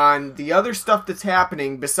bearing on the other stuff that's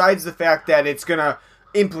happening besides the fact that it's going to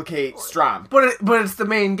implicate Strom. But it's the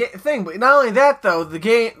main thing. But not only that, though, the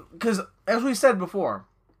game... Because, as we said before,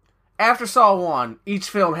 after Saw 1, each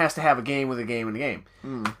film has to have a game with a game and a game.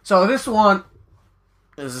 So this one...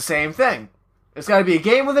 is the same thing. It's got to be a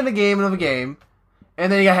game within a game of a game,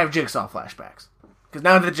 and then you got to have Jigsaw flashbacks. Because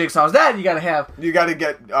now that Jigsaw's dead, you got to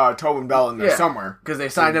get Tobin Bell in there somewhere. Because they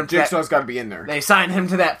signed him to Jigsaw's got to be in there. They signed him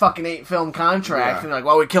to that fucking 8-film contract, and they're like,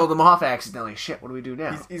 well, we killed him off accidentally. Shit, what do we do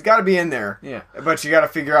now? He's got to be in there. Yeah. But you got to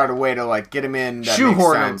figure out a way to like get him in that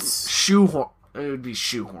makes sense. It would be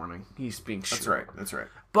shoehorning. He's being shoehorned. That's right.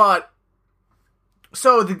 But,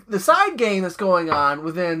 so the side game that's going on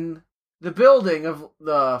within... the building of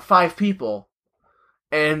the 5 people,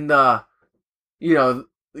 and,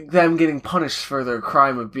 them getting punished for their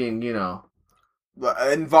crime of being,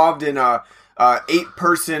 involved in a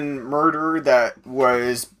 8-person murder that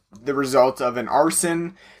was the result of an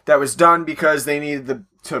arson that was done because they needed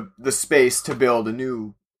the space to build a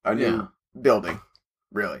new building.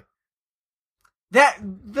 Really. That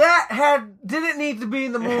didn't need to be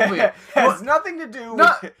in the movie. It has nothing to do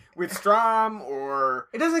with Strom or...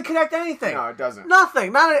 It doesn't connect anything. No, it doesn't.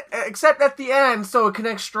 Nothing. Not except at the end, so it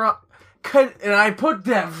connects Strom... And I put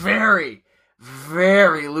that very,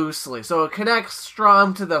 very loosely. So it connects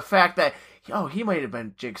Strom to the fact that, he might have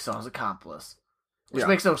been Jigsaw's accomplice. Which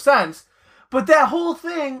makes no sense. But that whole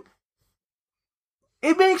thing...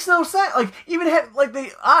 It makes no sense. Like, even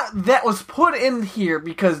that was put in here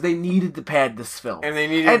because they needed to pad this film. And they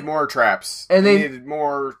needed more traps. And they needed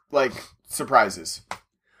more, surprises.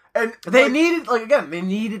 And they needed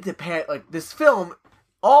to pad, this film,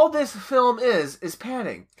 all this film is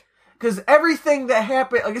padding. Because everything that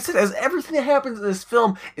happened, like I said, everything that happens in this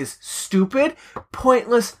film is stupid,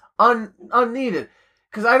 pointless, unneeded.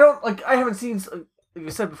 Because I haven't seen, like I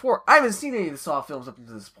said before, I haven't seen any of the Saw films up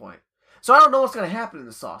until this point. So I don't know what's going to happen in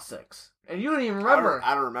the Saw 6. And you don't even remember.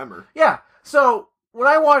 I don't remember. Yeah. So when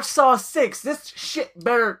I watch Saw 6, this shit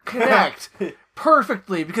better connect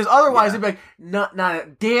perfectly. Because otherwise it'd be like, not a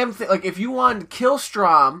damn thing. Like, if you wanted to kill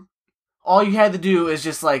Strom, all you had to do is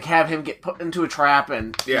just, like, have him get put into a trap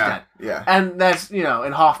and he's dead. Yeah. And that's,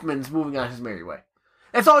 and Hoffman's moving on his merry way.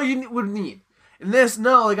 That's all you would need. In this,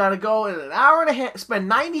 no, they gotta go in an hour and a half, spend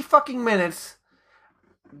 90 fucking minutes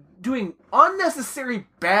doing unnecessary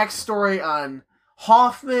backstory on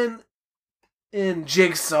Hoffman and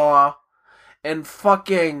Jigsaw and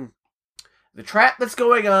fucking the trap that's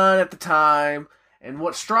going on at the time and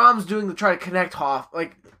what Strom's doing to try to connect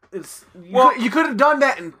Like, you could have done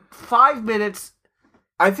that in 5 minutes.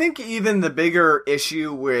 I think even the bigger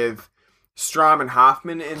issue with Strom and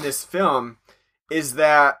Hoffman in this film is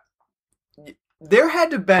that there had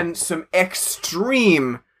to have been some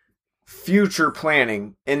extreme future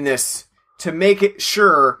planning in this to make it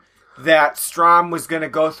sure that Strom was going to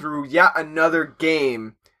go through yet another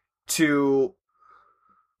game to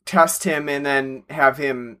test him and then have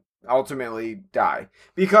him ultimately die.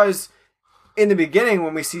 Because in the beginning,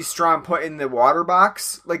 when we see Strom put in the water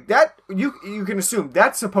box, like that, you can assume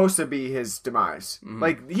that's supposed to be his demise. Mm-hmm.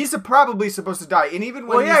 Like, he's probably supposed to die. And even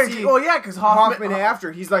when you see because Hoffman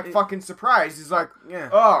after, he's like fucking surprised. He's like,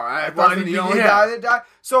 I wasn't the only guy that died.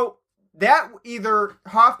 So that either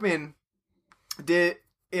Hoffman did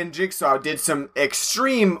in Jigsaw did some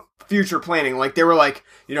extreme future planning. Like, they were like,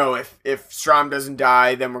 if Strom doesn't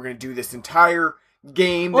die, then we're going to do this entire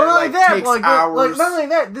game takes hours. Not only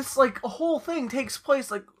that, this a whole thing takes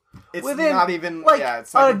place it's within not even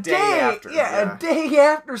it's like a day after. A day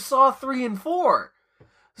after Saw 3 and 4.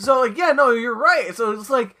 So you're right. So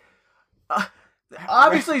it's like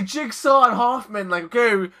obviously Jigsaw and Hoffman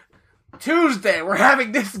okay, Tuesday we're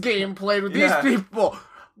having this game played with these people.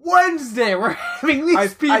 Wednesday we're having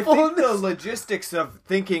these people. I think the logistics of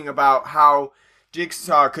thinking about how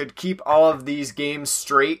Jigsaw could keep all of these games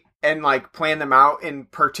straight and plan them out in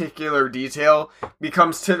particular detail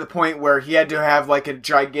becomes to the point where he had to have a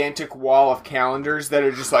gigantic wall of calendars that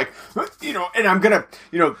are just and I'm gonna,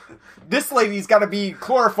 this lady's gotta be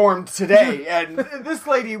chloroformed today, and this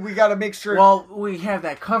lady, we gotta make sure. Well, we have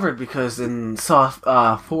that covered because in Saw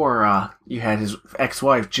 4, you had his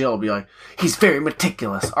ex-wife Jill be like, he's very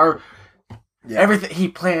meticulous. Everything he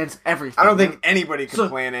plans everything. I don't think anybody can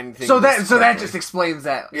plan anything. So that just explains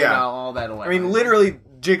that. All that away. I mean, literally,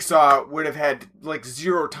 Jigsaw would have had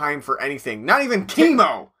zero time for anything. Not even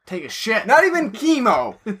chemo. Take a shit. Not even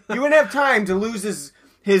chemo. He wouldn't have time to lose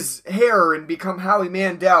his hair and become Howie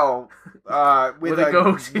Mandel with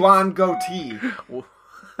a blonde goatee.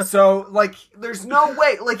 So there's no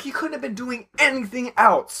way. He couldn't have been doing anything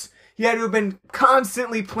else. He had to have been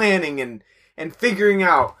constantly planning and figuring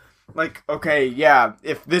out.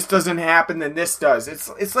 If this doesn't happen, then this does.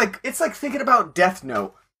 It's like thinking about Death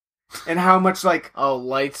Note and how much lights.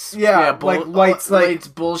 Lights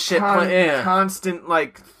bullshit. Constant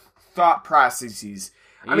thought processes.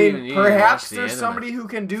 I mean, perhaps there's somebody who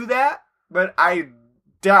can do that, but I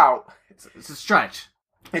doubt. It's a stretch.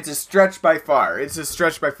 It's a stretch by far.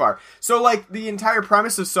 So the entire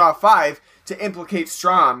premise of Saw 5 to implicate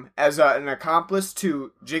Strom as an accomplice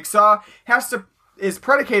to Jigsaw is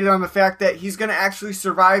predicated on the fact that he's going to actually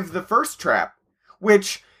survive the first trap,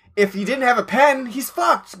 which, if he didn't have a pen, he's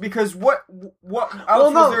fucked, because what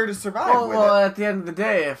else was there to survive with it? Well, at the end of the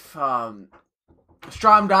day, if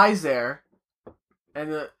Strom dies there,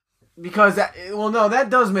 and that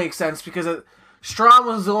does make sense, because Strom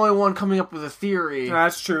was the only one coming up with a theory. No,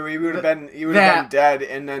 that's true. He would have been dead,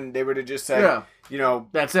 and then they would have just said,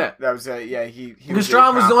 that's it. That was it. Yeah, he because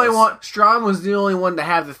Strom was the only one. Strom was the only one to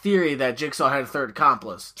have the theory that Jigsaw had a third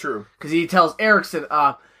accomplice. True, because he tells Erickson,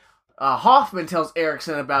 Hoffman tells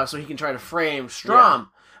Erickson about it so he can try to frame Strom. Yeah.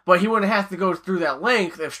 But he wouldn't have to go through that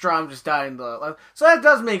length if Strom just died in the. So that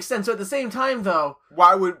does make sense. So at the same time, though,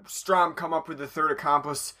 why would Strom come up with the third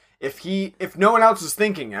accomplice if no one else was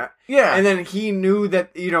thinking it? Yeah, and then he knew that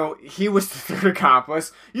he was the third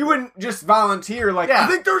accomplice. You wouldn't just volunteer I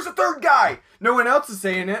think there's a third guy. No one else is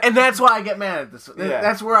saying it, and that's why I get mad at this. Yeah.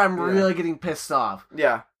 That's where I'm really getting pissed off.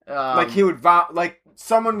 Yeah, he would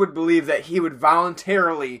someone would believe that he would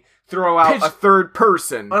voluntarily throw out a third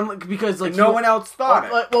person because no one else thought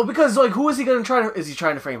it. Well, because who is he going to try to? Is he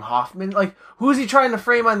trying to frame Hoffman? Who is he trying to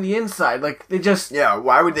frame on the inside? They just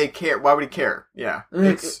Why would they care? Why would he care? Yeah,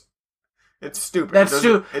 it's stupid. That's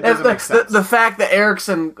stupid. It doesn't make sense. The fact that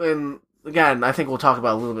Erickson, and again, I think we'll talk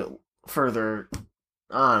about a little bit further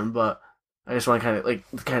on, but I just want to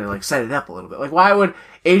kind of set it up a little bit. Like, why would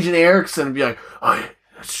Agent Erickson be like, "Oh, yeah,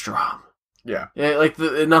 that's Strom"? Yeah,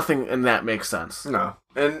 nothing in that makes sense. No,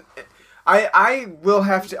 and I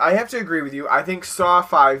have to agree with you. I think Saw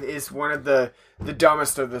 5 is one of the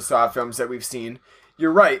dumbest of the Saw films that we've seen.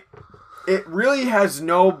 You're right. It really has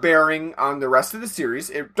no bearing on the rest of the series.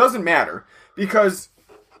 It doesn't matter because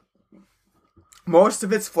most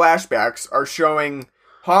of its flashbacks are showing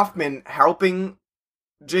Hoffman helping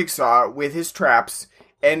Jigsaw with his traps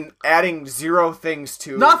and adding zero things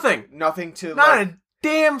to nothing to not a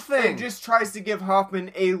damn thing. It just tries to give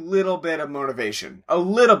Hoffman a little bit of motivation. A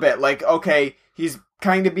little bit. Like, okay, he's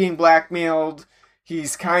kind of being blackmailed.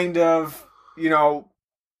 He's kind of,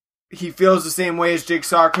 he feels the same way as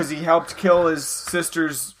Jigsaw because he helped kill his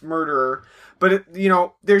sister's murderer. But,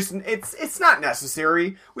 it's not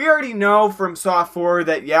necessary. We already know from Saw 4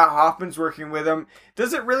 that, Hoffman's working with him.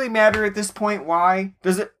 Does it really matter at this point why?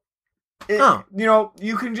 Does it?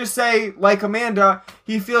 You can just say, like Amanda,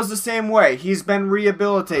 he feels the same way. He's been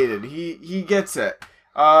rehabilitated. He gets it.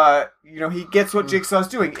 He gets what Jigsaw's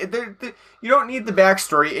doing. You don't need the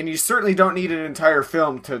backstory, and you certainly don't need an entire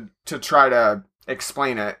film to try to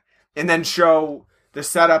explain it. And then show the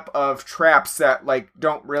setup of traps that,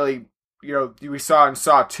 don't really, we saw in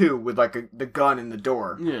Saw 2 with, the gun in the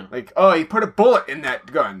door. Yeah. Like, oh, he put a bullet in that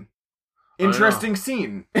gun. Interesting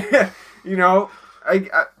scene. It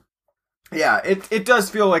does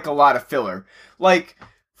feel like a lot of filler. Like,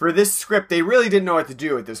 for this script, they really didn't know what to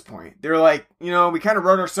do at this point. They're like, we kind of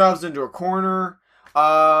wrote ourselves into a corner.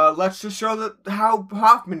 Let's just show how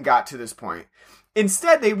Hoffman got to this point.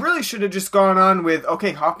 Instead, they really should have just gone on with,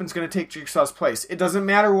 okay, Hoffman's going to take Jigsaw's place. It doesn't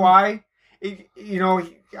matter why.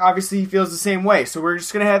 Obviously he feels the same way. So we're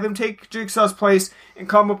just going to have him take Jigsaw's place and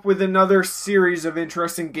come up with another series of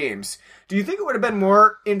interesting games. Do you think it would have been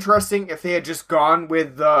more interesting if they had just gone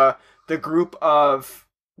with the group of,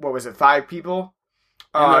 5 people?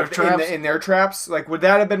 In their traps? Like, would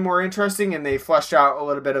that have been more interesting and they fleshed out a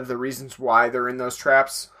little bit of the reasons why they're in those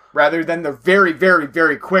traps? Rather than the very, very,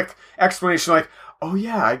 very quick explanation like, oh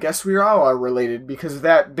yeah, I guess we all are related because of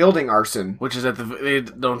that building arson. Which is they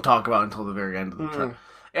don't talk about until the very end of the trip.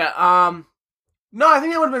 Yeah, no, I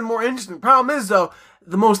think that would have been more interesting. Problem is, though,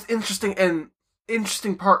 the most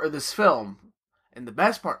interesting part of this film, and the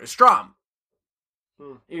best part, is Strom.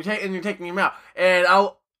 You're taking him out. And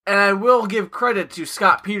I will give credit to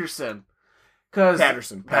Scott Peterson.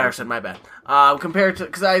 Patterson, my bad. Compared to,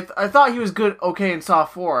 because I thought he was okay in Saw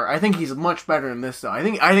 4. I think he's much better in this though. I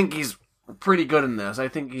think he's pretty good in this. I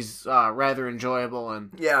think he's rather enjoyable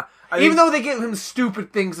and even though they give him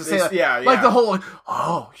stupid things to say, the whole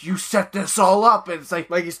oh, you set this all up, and it's like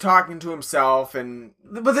he's talking to himself and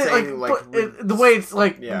the way it's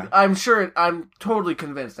I'm totally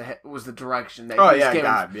convinced that it was the direction that he's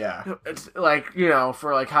given. It's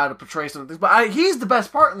for how to portray some things, but he's the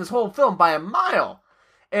best part in this whole film by a mile,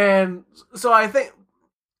 and so I think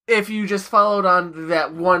if you just followed on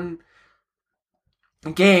that one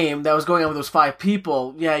game that was going on with those 5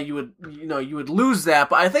 people, you would lose that,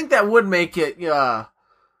 but I think that would make it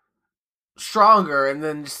stronger, and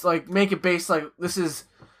then just make it based this is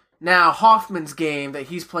now Hoffman's game that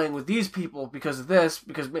he's playing with these people because of this,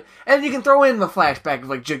 and you can throw in the flashback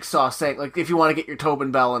of Jigsaw saying if you want to get your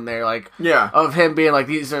Tobin Bell in there of him being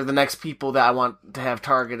these are the next people that I want to have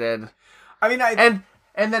targeted. I mean, and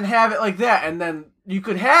then have it like that, and then you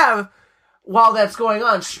could have, while that's going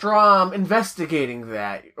on, Strom investigating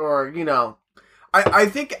that, or, I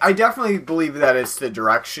think, I definitely believe that it's the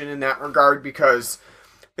direction in that regard, because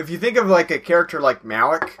if you think of, a character like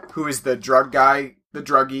Malik, who is the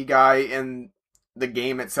druggy guy in the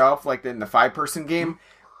game itself, in the 5-person game,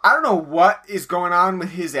 I don't know what is going on with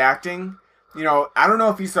his acting. I don't know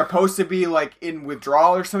if he's supposed to be, in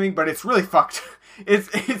withdrawal or something, but it's really fucked.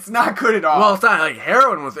 It's not good at all. Well, it's not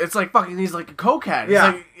heroin with it's fucking he's a cokehead.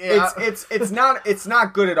 It's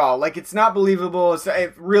not good at all. It's not believable.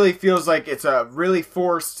 It really feels like it's a really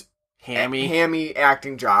forced hammy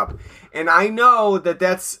acting job. And I know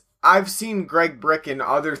that's I've seen Greg Brick in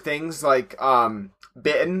other things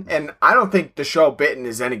Bitten, and I don't think the show Bitten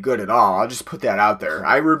is any good at all. I'll just put that out there.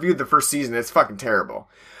 I reviewed the first season. It's fucking terrible.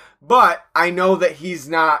 But I know that he's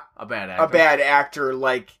not a bad actor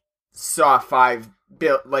like Saw 5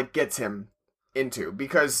 gets him into,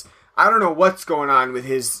 because I don't know what's going on with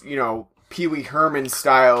his, Pee Wee Herman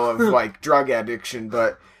style of drug addiction,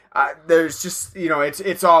 but there's just,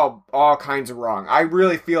 it's all kinds of wrong. I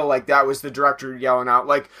really feel like that was the director yelling out,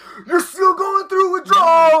 you're still going through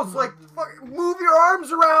withdrawals, fucking move your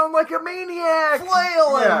arms around like a maniac,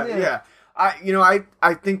 flailing. Yeah.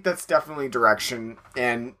 I think that's definitely direction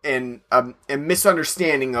and a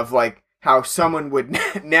misunderstanding of like how someone would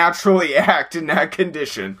naturally act in that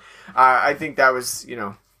condition. I think that was,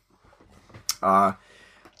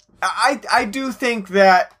 I do think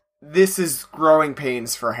that this is growing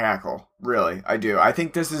pains for Hackle. Really, I do. I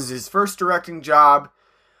think this is his first directing job.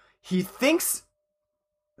 He thinks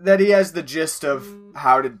that he has the gist of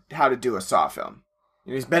how to do a Saw film.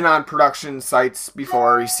 He's been on production sites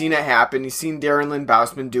before. He's seen it happen. He's seen Darren Lynn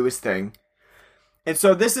Bousman do his thing. And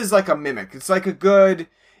so this is like a mimic. It's like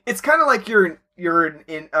it's kind of like you're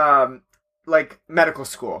in like medical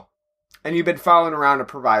school and you've been following around a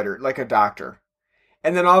provider, like a doctor.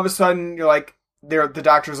 And then all of a sudden you're like, the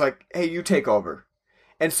doctor's like, hey, you take over.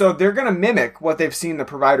 And so they're going to mimic what they've seen the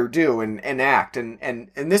provider do and act. And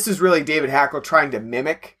this is really David Hackle trying to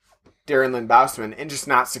mimic Darren Lynn Bousman and just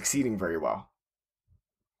not succeeding very well.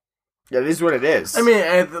 Yeah, it is what it is. I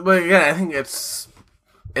mean, but again, I think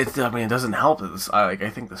I mean, it doesn't help. I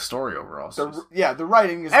think the story overall. The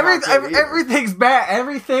writing is everything's bad.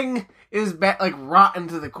 Everything is bad, like rotten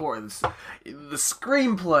to the core. The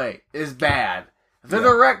screenplay is bad. The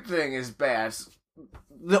directing is bad.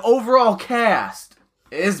 The overall cast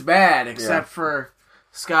is bad, except for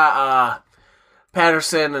Scott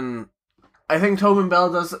Patterson, and I think Tobin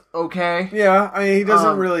Bell does okay. Yeah, I mean, he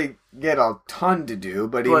doesn't really get a ton to do,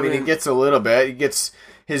 but I mean, he gets a little bit. He gets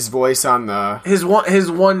his voice on the his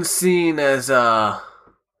one scene as that's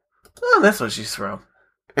what she's from.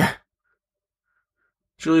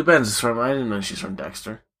 Julie Benz is from. I didn't know she's from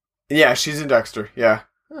Dexter. Yeah, she's in Dexter. Yeah.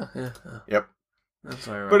 Yep. That's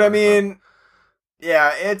what I but I mean,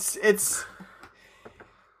 yeah, it's.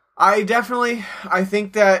 I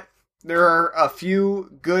think that there are a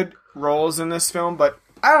few good roles in this film, but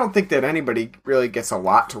I don't think that anybody really gets a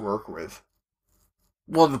lot to work with.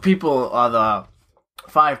 Well, the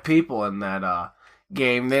 5 people in that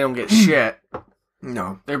game, they don't get shit.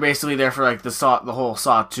 No. They're basically there for like the whole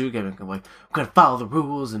Saw 2 gimmick of like, we gotta follow the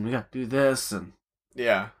rules and we gotta do this and...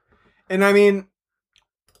 Yeah. And I mean,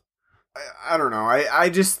 I don't know. I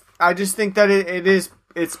just think that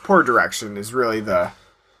it's poor direction is really the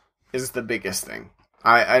biggest thing.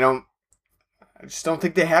 I just don't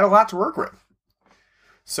think they had a lot to work with.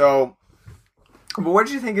 So, but what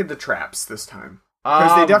did you think of the traps this time?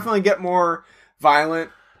 Because they definitely get more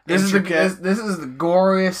violent. This is the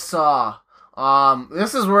goriest Saw.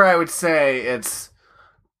 This is where I would say this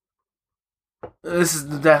is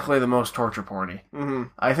definitely the most torture porny. Mm-hmm.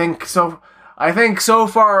 I think so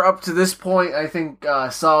far up to this point, I think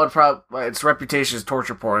Saw its reputation as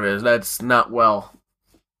torture porn that's not well.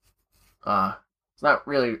 It's not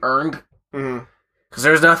really earned. Mm-hmm. Because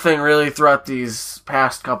there's nothing really throughout these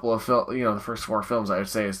past couple of the first 4 films I would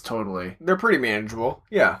say is totally... They're pretty manageable.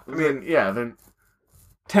 Yeah. I mean, they're...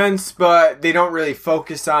 tense, but they don't really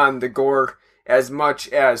focus on the gore as much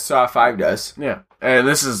as Saw 5 does. Yeah. And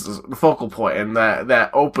this is the focal point, and that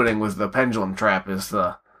opening with the pendulum trap is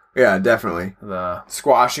the... Yeah, definitely. The...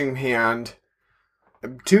 Squashing hand...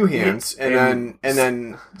 2 hands, and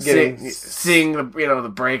then getting... Seeing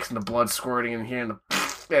the breaks and the blood squirting in here,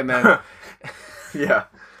 and then... Yeah.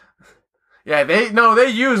 Yeah, they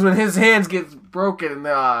use when his hands get broken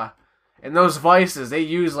and those vices, they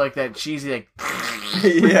use like that cheesy like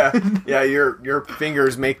yeah, your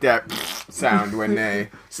fingers make that sound when they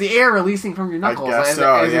it's the air releasing from your knuckles as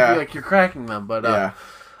if like you're cracking them, but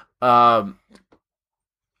I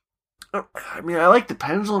mean, I like the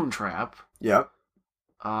pendulum trap. Yep.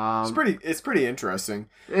 It's pretty interesting.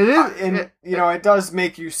 It is, and it does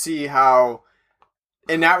make you see how.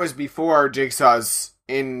 And that was before Jigsaw's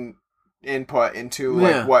input into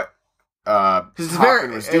like what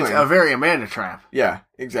Hoffman was doing. It's a very Amanda trap. Yeah,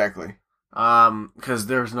 exactly. Because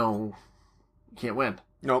you can't win.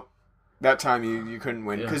 Nope. That time you couldn't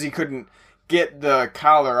win because he couldn't get the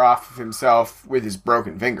collar off of himself with his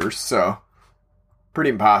broken fingers. So pretty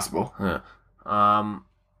impossible. Yeah.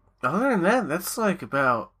 Other than that, that's like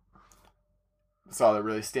about. That's all that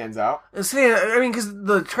really stands out. See, I mean, because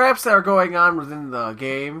the traps that are going on within the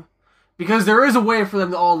game, because there is a way for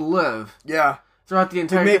them to all live. Yeah. Throughout the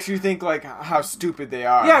entire. It makes you think like how stupid they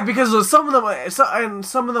are. Yeah, because some of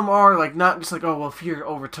them are like not just like, oh well, fear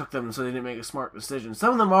overtook them, so they didn't make a smart decision.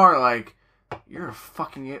 Some of them are like, you're a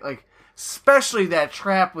fucking like, especially that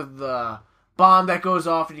trap with the bomb that goes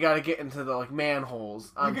off and you got to get into the like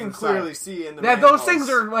manholes. You can clearly see in the that manholes. Those things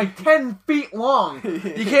are like 10 feet long.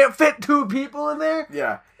 You can't fit 2 people in there.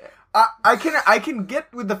 Yeah, I can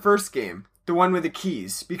get with the first game, the one with the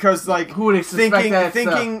keys, because like who would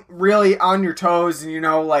thinking really on your toes,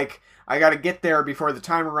 and like I got to get there before the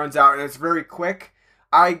timer runs out, and it's very quick.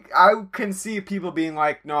 I can see people being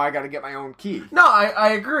like, no, I got to get my own key. No, I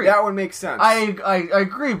agree. That would make sense. I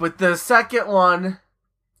agree, but the second one,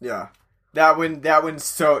 yeah, that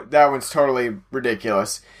one's totally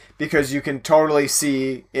ridiculous because you can totally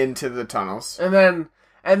see into the tunnels. and then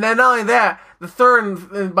not only that, the third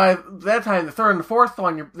and by that time the third and the fourth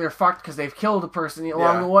one they're fucked because they've killed a person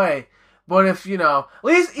along the way. But if at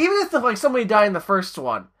least even if like somebody died in the first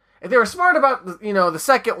one. If they were smart about the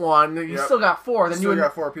second one, you still got four. Then you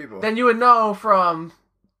got 4 people. Then you would know from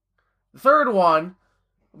the third one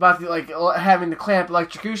about the having the clamp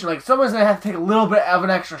electrocution. Like someone's gonna have to take a little bit of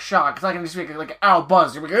an extra shock. It's not gonna just be like an ow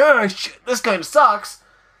buzz. You're like, oh shit, this kind of sucks.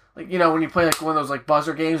 Like when you play like one of those like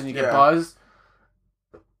buzzer games and you get buzzed,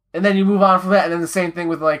 and then you move on from that, and then the same thing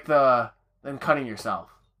with then cutting yourself.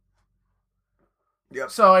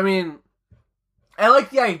 Yep. So I mean, I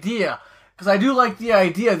like the idea. Because I do like the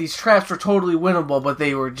idea these traps were totally winnable, but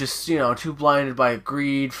they were just, too blinded by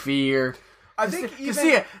greed, fear. I think to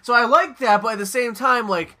see it. So I like that, but at the same time,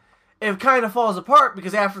 it kind of falls apart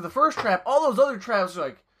because after the first trap, all those other traps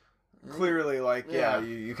are clearly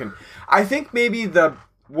you can. I think maybe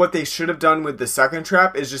what they should have done with the second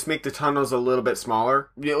trap is just make the tunnels a little bit smaller.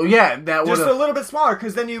 Yeah, that would just a little bit smaller,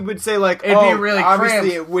 because then you would say it'd be really obviously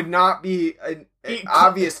cramped. it would not be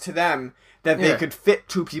obvious to them that they could fit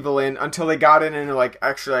 2 people in until they got in and they're like,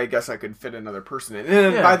 actually, I guess I could fit another person in.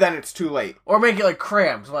 And by then, it's too late. Or make it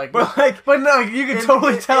cramps. But no, you can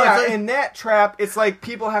totally tell. Yeah, in that trap, it's like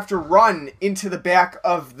people have to run into the back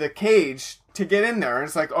of the cage to get in there. And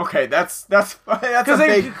it's like, okay, that's a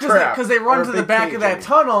big trap. Because they run to the back of that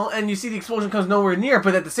tunnel and you see the explosion comes nowhere near,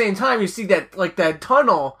 but at the same time, you see that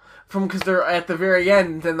tunnel because they're at the very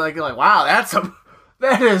end, and you're like, wow,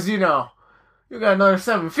 that is, you got another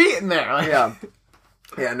 7 feet in there.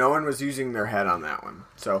 Yeah, no one was using their head on that one.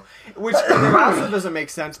 So, which it also doesn't make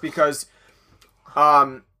sense because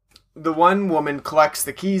the one woman collects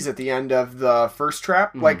the keys at the end of the first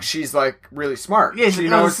trap. Like, she's really smart. Yeah,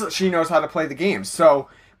 she knows how to play the game. So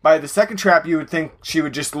by the second trap, you would think she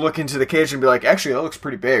would just look into the cage and be like, actually, that looks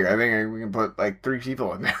pretty big. I think we can put 3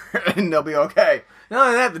 people in there and they'll be okay. Not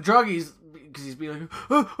only that, the druggies, because he's being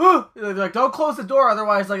they're like, don't close the door,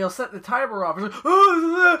 otherwise he'll set the timer off. He's like,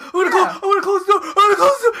 I'm gonna close the door.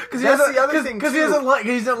 Because that's the other thing too. Because he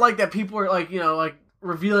doesn't like that people are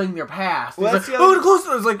revealing their past. Well, he's like, I'm gonna close the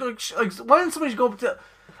door. It's like why didn't somebody go up to?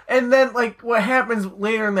 And then what happens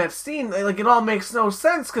later in that scene, it all makes no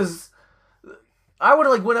sense because I would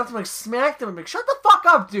have went up to him smacked him and shut the fuck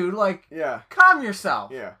up, dude. Calm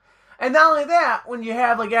yourself. Yeah. And not only that, when you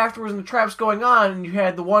have afterwards when the trap's going on, and you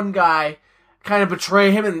had the one guy kind of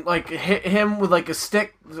betray him and hit him with a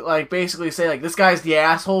stick, basically say this guy's the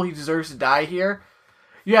asshole, he deserves to die here.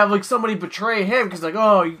 You have somebody betray him because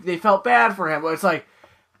they felt bad for him, but it's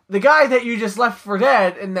the guy that you just left for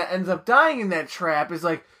dead and that ends up dying in that trap is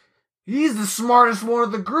he's the smartest one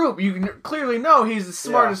of the group. You can clearly know he's the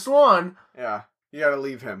smartest one. Yeah. You gotta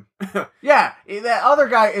leave him. Yeah, that other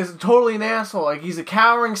guy is totally an asshole. He's a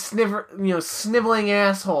cowering, sniveling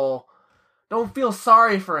asshole. Don't feel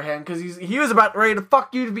sorry for him because he was about ready to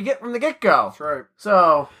fuck you from the get-go. That's right.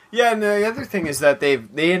 So yeah, and the other thing is that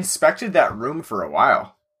they inspected that room for a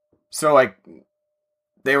while. So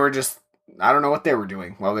they were just, I don't know what they were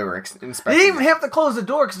doing while they were inspecting. They didn't even have to close the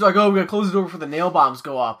door because we gotta close the door before the nail bombs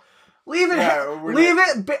go off. Leave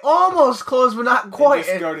it almost closed, but not quite.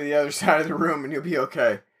 Just go to the other side of the room and you'll be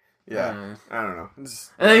okay. Yeah, I don't know. And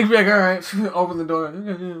then you'd be like, all right, open the door.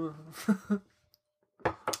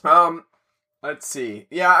 Let's see.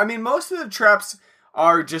 Yeah, I mean, most of the traps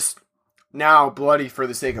are just now bloody for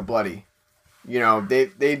the sake of bloody.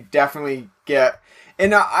 They definitely get,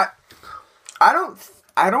 and I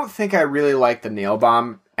don't think I really like the nail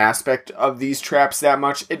bomb aspect of these traps that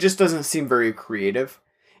much. It just doesn't seem very creative.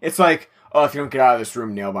 It's if you don't get out of this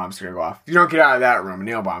room, nail bomb's gonna go off. If you don't get out of that room,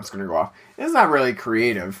 nail bomb's gonna go off. It's not really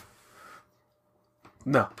creative.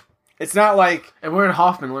 No. It's not And where did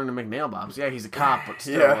Hoffman learn to make nail bombs? Yeah, he's a cop, but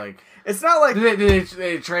still, It's not Did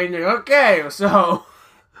they train you? Okay, so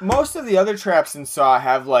most of the other traps in Saw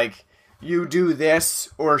have you do this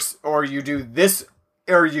or you do this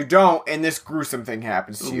or you don't, and this gruesome thing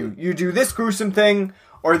happens to you. You do this gruesome thing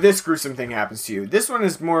or this gruesome thing happens to you. This one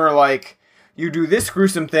is more you do this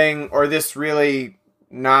gruesome thing or this really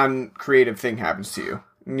non-creative thing happens to you.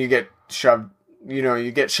 And you get shoved,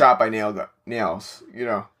 you get shot by nails,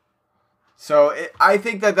 So I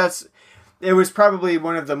think it was probably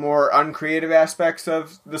one of the more uncreative aspects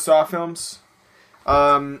of the Saw films.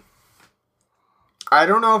 I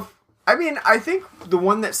don't know I think the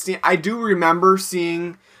one that I do remember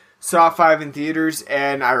seeing Saw 5 in theaters,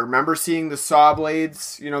 and I remember seeing the saw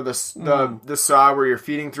blades, the saw where you're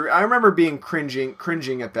feeding through. I remember being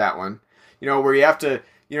cringing at that one, where you have to,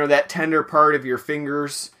 that tender part of your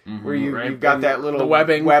fingers, where you've got that little the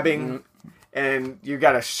webbing. And you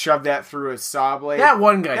got to shove that through a saw blade. That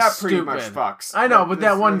one guy's that stupid. pretty much fucks. I know, but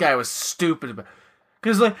that one guy was stupid.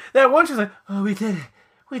 Because like that one, she's like, "Oh, we did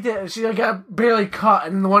it." She got barely cut,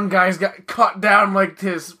 and the one guy's got cut down like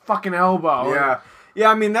his fucking elbow. Yeah.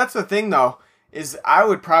 I mean, that's the thing though, is I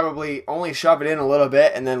would probably only shove it in a little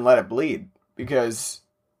bit and then let it bleed, because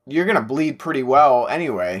you're gonna bleed pretty well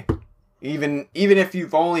anyway. Even if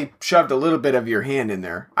you've only shoved a little bit of your hand in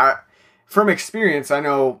there. From experience, I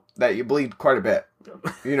know that you bleed quite a bit,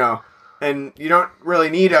 and you don't really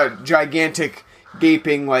need a gigantic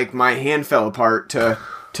gaping like my hand fell apart to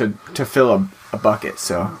fill a bucket.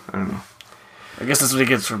 So I don't know. I guess that's what he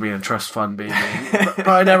gets for being a trust fund baby.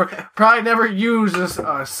 probably never used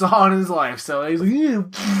a saw in his life. So he's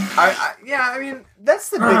like, I mean, that's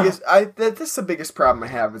the biggest. That's the biggest problem I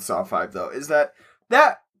have with Saw 5 though, is that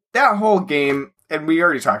whole game. And we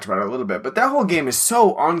already talked about it a little bit, but that whole game is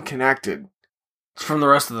so unconnected from the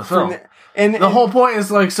rest of the film. And the whole point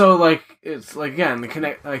is it's again the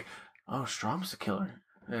connect Strom's the killer.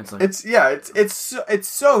 And it's like it's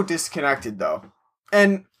so disconnected though,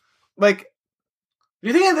 and like. Do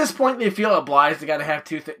you think at this point they feel obliged to gotta have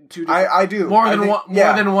two different? I do more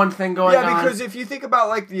than one thing going on. Yeah, because if you think about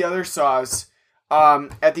like the other Saws,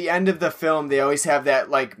 at the end of the film they always have that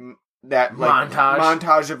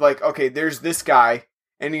montage of like, okay, there's this guy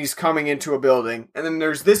and he's coming into a building, and then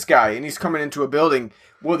there's this guy and he's coming into a building.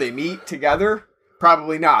 Will they meet together?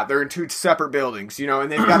 Probably not. They're in two separate buildings,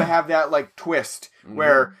 and they've got to have that like twist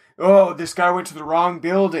where, oh, this guy went to the wrong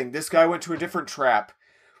building, this guy went to a different trap.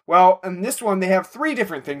 Well, in this one, they have 3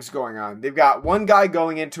 different things going on. They've got one guy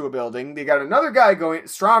going into a building. They got another guy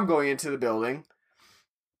Strom going into the building.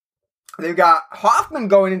 They've got Hoffman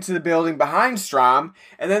going into the building behind Strom,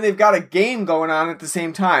 and then they've got a game going on at the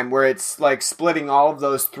same time where it's like splitting all of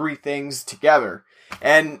those 3 things together.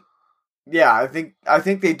 And yeah, I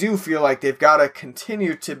think they do feel like they've got to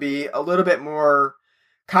continue to be a little bit more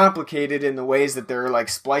complicated in the ways that they're like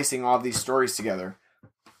splicing all of these stories together.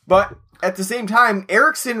 But at the same time,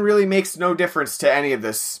 Erickson really makes no difference to any of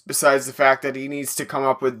this, besides the fact that he needs to come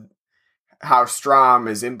up with how Strom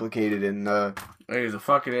is implicated in the... He's a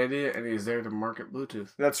fucking idiot, and he's there to market Bluetooth.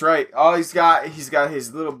 That's right. All he's got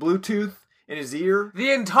his little Bluetooth in his ear.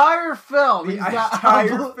 The entire film. He's got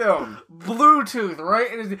film. Bluetooth,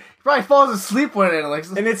 right? And he probably falls asleep with it.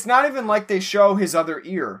 And it's not even like they show his other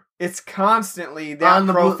ear. It's constantly that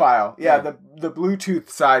profile. The Bluetooth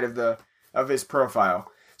side of his profile.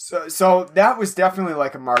 So that was definitely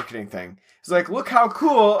like a marketing thing. It's like, look how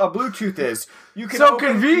cool a Bluetooth is. You can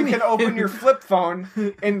convenient. You can open your flip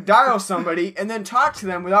phone and dial somebody and then talk to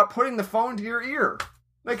them without putting the phone to your ear.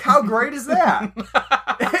 Like, how great is that?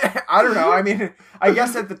 I don't know. I mean, I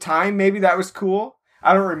guess at the time, maybe that was cool.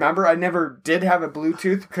 I don't remember. I never did have a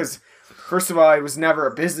Bluetooth because, first of all, I was never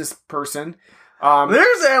a business person. When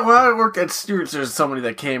I worked at Stewart's, there's somebody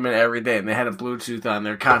that came in every day and they had a Bluetooth on.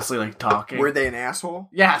 They're constantly like talking. Were they an asshole?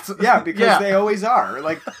 Yeah, because they always are.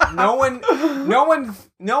 Like no one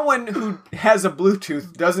who has a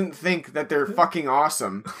Bluetooth doesn't think that they're fucking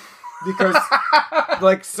awesome because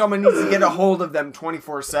like someone needs to get a hold of them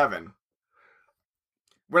 24/7.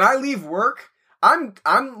 When I leave work, I'm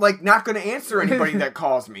like not going to answer anybody that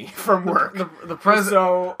calls me from work. The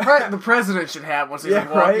president should have one. So yeah,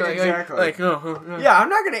 right, exactly. Yeah, I'm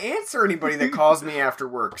not going to answer anybody that calls me after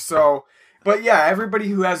work. So, but yeah, everybody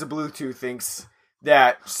who has a Bluetooth thinks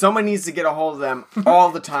that someone needs to get a hold of them all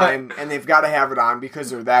the time, and they've got to have it on because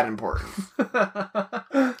they're that important.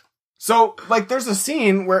 So, like, there's a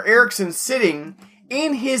scene where Erickson's sitting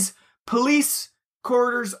in his police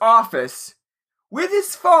quarters office with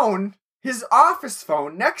his phone. His office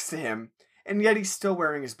phone next to him, and yet he's still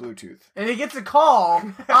wearing his Bluetooth. And he gets a call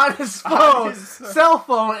on his phone, cell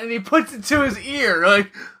phone, and he puts it to his ear.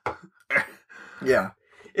 Like, yeah,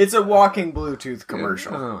 it's a walking Bluetooth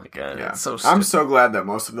commercial. Oh my god, yeah. It's so stupid. I'm so glad that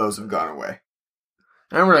most of those have gone away.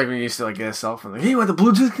 I remember like when you used to like get a cell phone, like, hey, you want the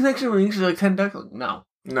Bluetooth connection? When you used to like $10. Like, no.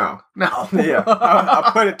 Yeah,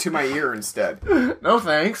 I'll put it to my ear instead. No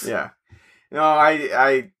thanks. Yeah, no,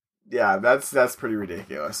 yeah, that's pretty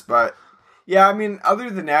ridiculous, but. Yeah, I mean, other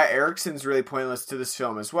than that, Erickson's really pointless to this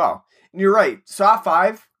film as well. And you're right, Saw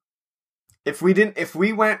 5, I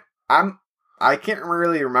can't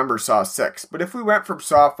really remember Saw 6, but if we went from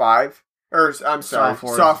Saw 5, or I'm sorry,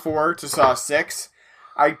 Saw 4 to Saw 6,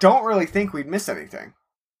 I don't really think we'd miss anything.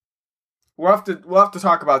 we'll have to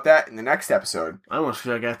talk about that in the next episode. I almost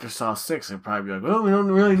feel like after Saw 6, they'd probably be like, well, we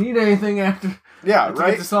don't really need anything after. Yeah, to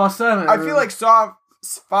right. Get to Saw 7. I feel like Saw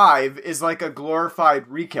 5 is like a glorified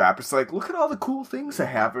recap. It's like, look at all the cool things that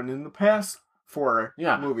happened in the past 4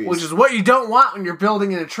 movies. Which is what you don't want when you're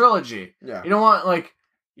building in a trilogy. Yeah. You don't want, like,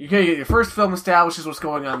 you get your first film establishes what's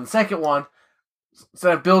going on in the second one,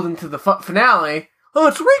 instead of building to the finale, oh,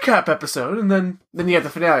 it's a recap episode, and then you have the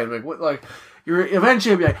finale. Like, what, like, you're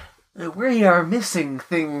eventually be like, we are missing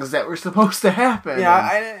things that were supposed to happen.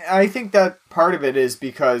 Yeah, I think that part of it is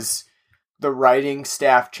because the writing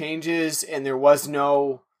staff changes, and there was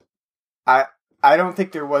no... I don't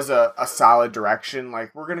think there was a solid direction,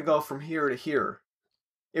 like, we're going to go from here to here.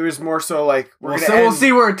 It was more so like, we'll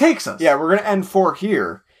see where it takes us. Yeah, we're going to end 4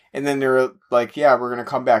 here, and then they're like, yeah, we're going to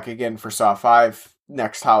come back again for Saw 5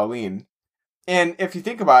 next Halloween. And if you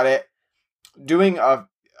think about it, doing a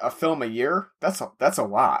film a year, that's a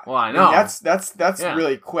lot. Well, I know. I mean, that's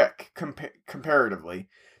really quick comparatively.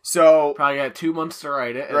 So probably got 2 months to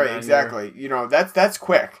write it. Right, exactly. You know, that's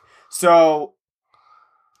quick. So,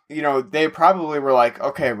 you know, they probably were like,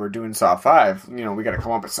 okay, we're doing Saw 5. You know, we got to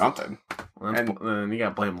come up with something. Well, and you got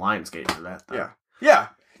to blame Lionsgate for that. Though. Yeah.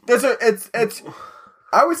 It's.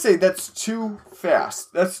 I would say that's too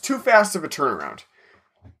fast. That's too fast of a turnaround.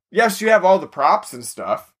 Yes, you have all the props and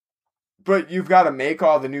stuff, but you've got to make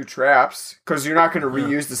all the new traps because you're not going to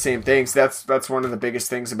reuse the same things. That's one of the biggest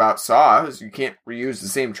things about Saw is you can't reuse the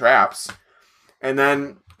same traps. And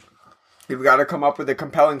then you've got to come up with a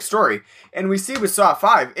compelling story. And we see with Saw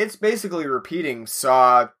 5, it's basically repeating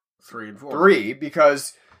Saw 3 and 4. 3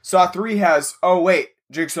 because Saw 3 has, oh wait,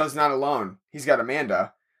 Jigsaw's not alone. He's got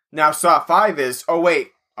Amanda. Now Saw 5 is, oh wait,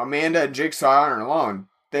 Amanda and Jigsaw aren't alone.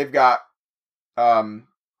 They've got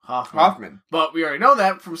Hoffman. But we already know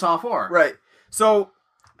that from Saw 4. Right. So,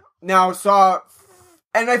 now Saw...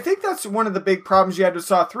 And I think that's one of the big problems you had with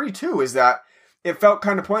Saw 3, too, is that it felt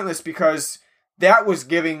kind of pointless because that was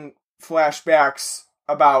giving flashbacks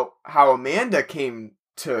about how Amanda came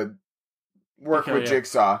to work with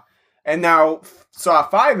Jigsaw. And now Saw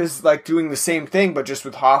 5 is like doing the same thing, but just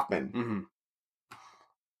with Hoffman. Mm-hmm.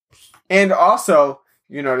 And also,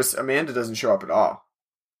 you notice Amanda doesn't show up at all.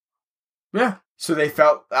 Yeah. So they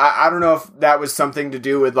felt, I don't know if that was something to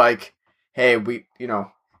do with like, hey, we, you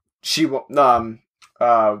know, she, what's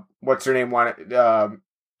her name wanted,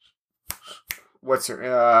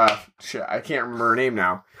 shit, I can't remember her name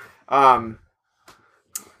now.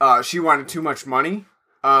 She wanted too much money.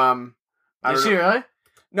 Is she really?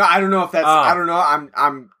 No, I don't know if that's, I don't know,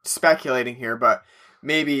 I'm speculating here, but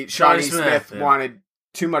maybe Shawnee Smith wanted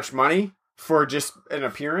too much money for just an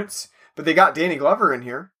appearance, but they got Danny Glover in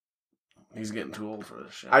here. He's getting too old for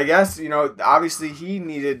this shit. I guess, you know, obviously he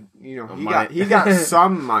needed, you know, he got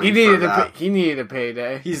some money. He needed a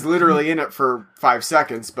payday. He's literally in it for 5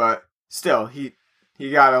 seconds, but still, he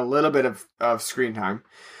got a little bit of screen time.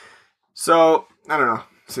 So, I don't know.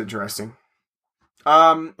 It's interesting.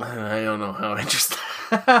 I don't know how interesting.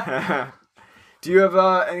 Do you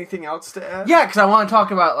have anything else to add? Yeah, because I want to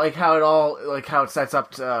talk about like how it sets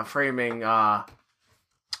up to, framing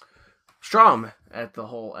Strom at the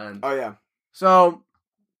whole end. Oh yeah. So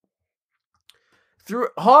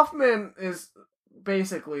Hoffman is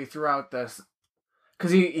basically throughout this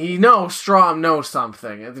because he knows Strom knows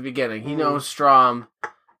something at the beginning. He knows Strom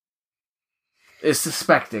is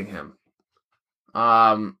suspecting him.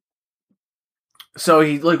 So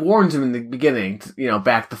he like warns him in the beginning to, you know,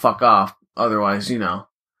 back the fuck off. Otherwise, you know,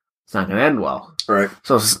 it's not going to end well. Right.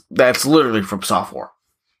 So that's literally from Saw 4.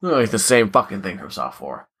 Literally the same fucking thing from Saw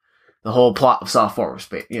 4. The whole plot of Saw 4 was,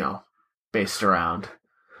 based around,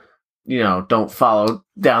 you know, don't follow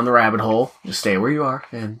down the rabbit hole. Just stay where you are,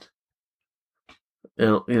 and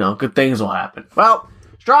it'll, you know, good things will happen. Well,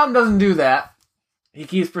 Strom doesn't do that. He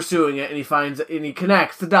keeps pursuing it, and he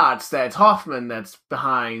connects the dots that it's Hoffman that's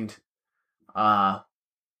behind, working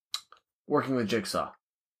with Jigsaw.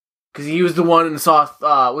 Because he was the one in Saw,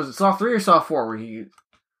 was it Saw 3 or Saw 4 where I think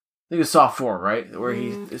it was Saw 4, right? Where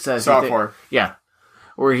he says... Saw 4. Yeah.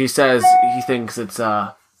 Where he says he thinks it's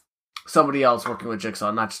somebody else working with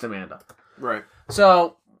Jigsaw, not just Amanda. Right.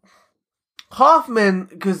 So, Hoffman,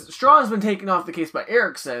 because Strom's been taken off the case by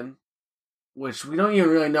Erickson, which we don't even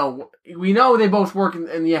really know. We know they both work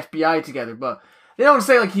in the FBI together, but they don't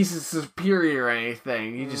say like he's a superior or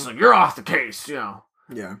anything. He's just like, you're off the case, you know.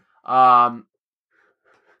 Yeah.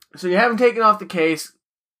 So you have him taken off the case,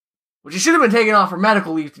 which he should have been taken off for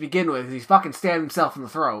medical leave to begin with, because he's fucking stabbed himself in the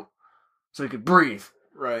throat so he could breathe.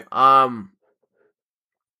 Right.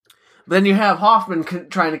 Then you have Hoffman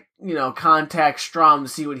trying to, you know, contact Strom to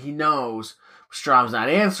see what he knows. Strom's not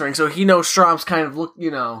answering, so he knows Strom's kind of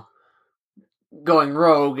going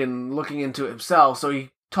rogue and looking into it himself. So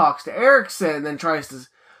he talks to Erickson and then tries to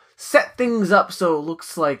set things up so it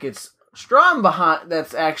looks like it's Strahm behind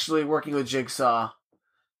that's actually working with Jigsaw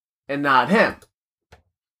and not him.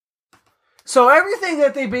 So everything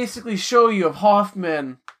that they basically show you of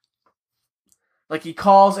Hoffman, like he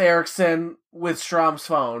calls Erickson with Strahm's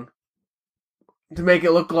phone to make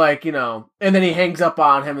it look like, and then he hangs up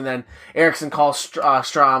on him, and then Erickson calls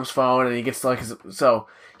Strahm's phone, and he gets like so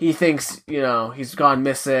he thinks, he's gone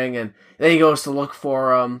missing, and then he goes to look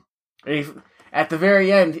for him, and at the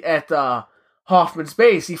very end, at Hoffman's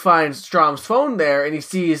base, he finds Strahm's phone there, and he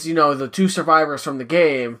sees, the 2 survivors from the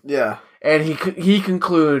game. Yeah. And he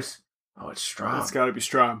concludes, oh, it's Strahm. It's gotta be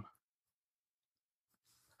Strahm.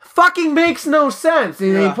 Fucking makes no sense.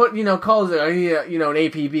 And Yeah. he calls it, an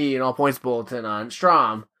APB, an all points bulletin on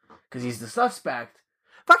Strahm, because he's the suspect.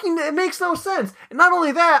 Fucking, it makes no sense. And not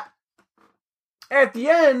only that, at the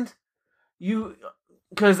end,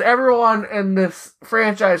 because everyone in this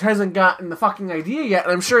franchise hasn't gotten the fucking idea yet,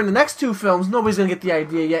 and I'm sure in the next 2 films, nobody's gonna get the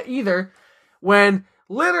idea yet either, when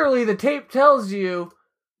literally the tape tells you,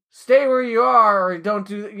 stay where you are, or don't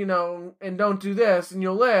do, and don't do this, and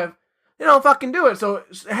you'll live. They don't fucking do it. So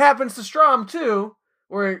it happens to Strahm too,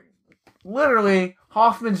 where literally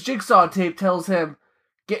Hoffman's Jigsaw tape tells him,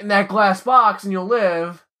 get in that glass box and you'll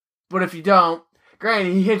live. But if you don't,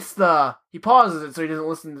 granted, he pauses it so he doesn't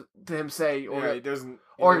listen to him say, or he doesn't,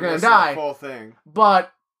 or you're gonna die. The whole thing.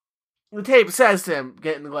 But the tape says to him,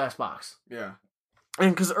 get in the glass box. Yeah.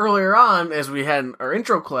 And because earlier on, as we had in our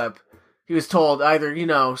intro clip, he was told either,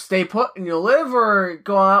 stay put and you'll live, or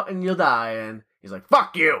go out and you'll die. And he's like,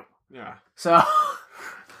 fuck you. Yeah. So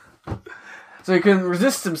he couldn't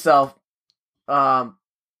resist himself. But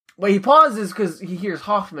he pauses because he hears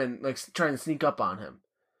Hoffman trying to sneak up on him.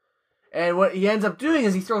 And what he ends up doing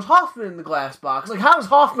is he throws Hoffman in the glass box. Like, how is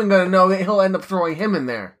Hoffman going to know that he'll end up throwing him in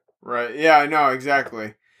there? Right. Yeah, I know,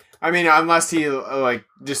 exactly. I mean, unless he,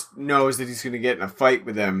 just knows that he's going to get in a fight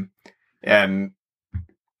with him and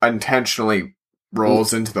intentionally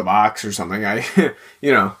rolls into the box or something.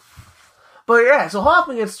 But yeah, so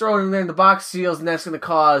Hoffman gets thrown in there and the box seals, and that's going to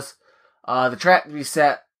cause the trap to be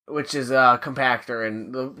set, which is a compactor.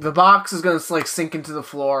 And the box is going to sink into the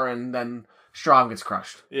floor, and then Strahm gets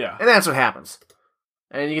crushed. Yeah. And that's what happens.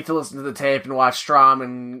 And you get to listen to the tape and watch Strahm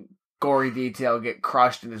in gory detail get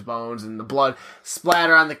crushed in his bones, and the blood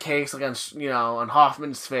splatter on the case, on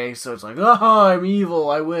Hoffman's face. So it's like, oh, I'm evil,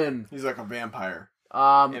 I win. He's like a vampire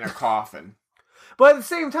in a coffin. But at the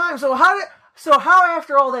same time, so how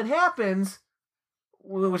after all that happens,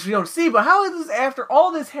 which we don't see, but how does after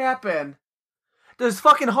all this happen, does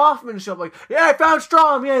fucking Hoffman show up like, yeah, I found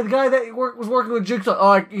Strahm, yeah, the guy that was working with Jigsaw,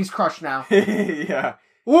 oh, he's crushed now. Yeah.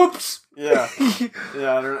 Whoops. Yeah.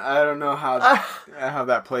 Yeah, I don't know how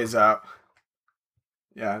that plays out.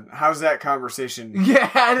 Yeah, how's that conversation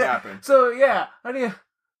happen? So, yeah,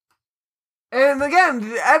 and again,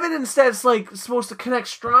 the evidence that's supposed to connect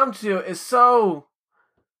Strahm to is so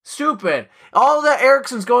stupid. All that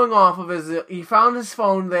Erickson's going off of is that he found his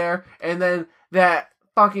phone there, and then that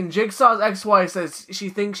fucking Jigsaw's ex-wife says she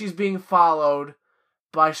thinks she's being followed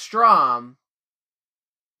by Strahm,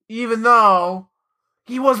 even though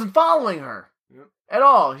he wasn't following her at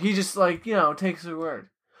all. He just takes her word.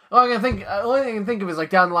 The only thing I can think of is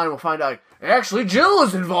down the line we'll find out actually Jill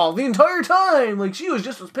was involved the entire time. She was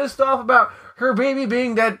just as pissed off about her baby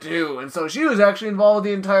being dead too, and so she was actually involved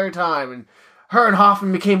the entire time, and her and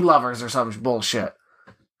Hoffman became lovers or some bullshit.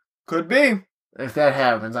 Could be. If that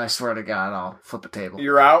happens, I swear to God, I'll flip a table.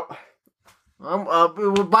 You're out?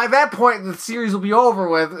 By that point, the series will be over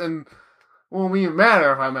with, and it won't even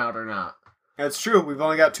matter if I'm out or not. That's true. We've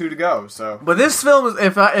only got 2 to go, so. But this film is,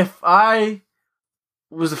 if I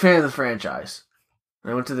was a fan of the franchise,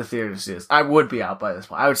 and I went to the theater to see this, I would be out by this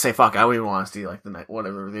point. I would say, fuck, I wouldn't even want to see the night,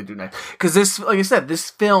 whatever they do next. Because this, like I said, this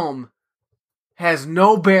film has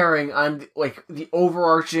no bearing on the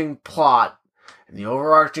overarching plot and the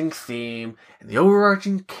overarching theme and the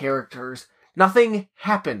overarching characters. Nothing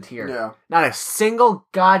happened here. Yeah. Not a single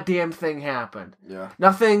goddamn thing happened. Yeah.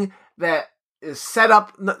 Nothing that is set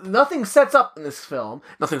up. Nothing sets up in this film.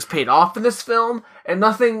 Nothing's paid off in this film, and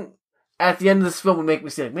nothing at the end of this film would make me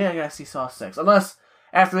say, man, I gotta see Saw 6. Unless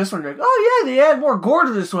after this one, you're like, oh yeah, they add more gore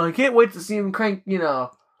to this one. I can't wait to see him crank. Yeah,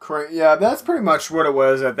 that's pretty much what it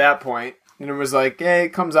was at that point. And it was like, hey,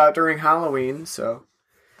 it comes out during Halloween, so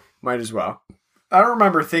might as well. I don't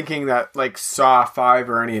remember thinking that Saw 5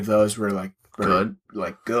 or any of those were good.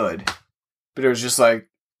 Good. But it was just like,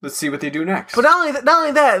 let's see what they do next. But not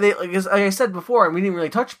only that, they, like I said before, and we didn't really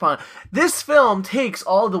touch upon, this film takes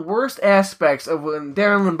all the worst aspects of when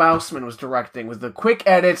Darren Bousman was directing, with the quick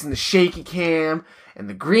edits and the shaky cam and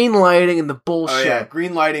the green lighting and the bullshit. Oh yeah,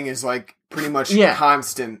 green lighting is like pretty much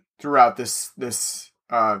constant throughout this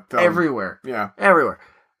film. Everywhere. Yeah. Everywhere.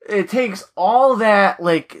 It takes all that,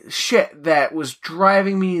 like, shit that was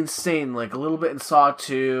driving me insane, like, a little bit in Saw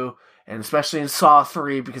 2, and especially in Saw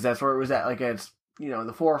 3, because that's where it was at, like, it's, you know,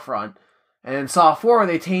 the forefront. And in Saw 4,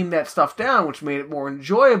 they tamed that stuff down, which made it more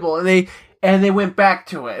enjoyable, and they went back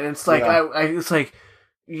to it. And it's like, it's like,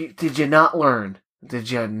 did you not learn? Did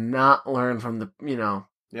you not learn from the, you know?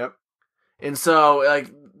 Yep. And so, like,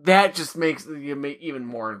 that just makes you even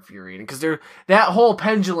more infuriating, because that whole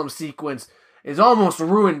pendulum sequence is almost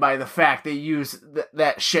ruined by the fact they use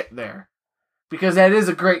that shit there. Because that is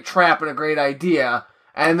a great trap and a great idea,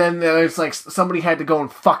 and then it's like somebody had to go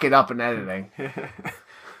and fuck it up in editing.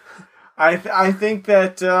 I think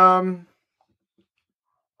that,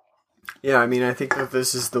 I think that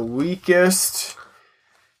this is the weakest,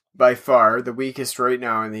 by far, the weakest right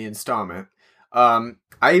now in the installment. I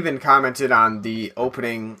even commented on the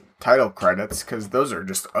opening title credits, because those are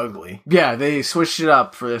just ugly. Yeah, they switched it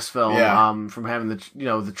up for this film. Yeah. From having the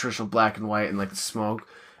traditional black and white and like the smoke.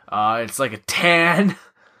 It's like a tan.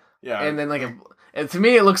 Yeah. And then and to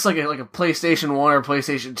me it looks like a PlayStation 1 or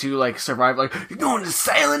PlayStation 2 like survival, like you're going to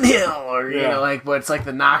Silent Hill, or you know, like, but it's like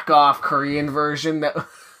the knockoff Korean version that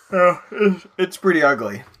it's pretty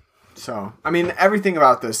ugly. So, I mean, everything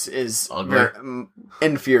about this is very,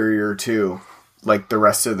 inferior to like the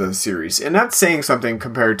rest of the series, and that's saying something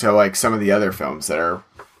compared to like some of the other films that are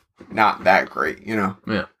not that great, you know.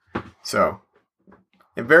 Yeah. So,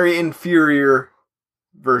 a very inferior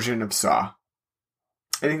version of Saw.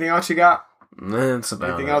 Anything else you got? That's about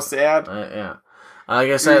anything it. else to add? Yeah. Like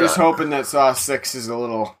I said, you're just hoping that Saw 6 is a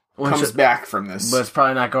little comes back from this, but it's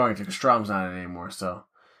probably not going to, because Strom's not in it anymore. So,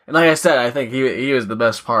 and like I said, I think he was the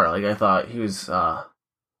best part. Like I thought he was. I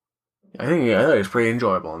thought he was pretty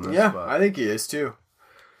enjoyable in this. Yeah, but. I think he is too.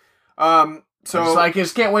 So I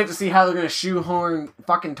just can't wait to see how they're going to shoehorn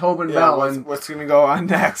fucking Tobin Bell and what's going to go on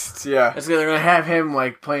next. Yeah, they're going to have him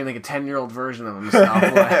like playing like a 10-year-old version of himself.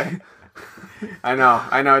 Like. I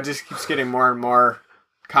know. It just keeps getting more and more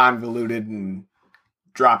convoluted and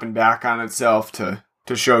dropping back on itself to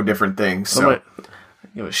show different things. So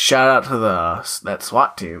give a shout out to that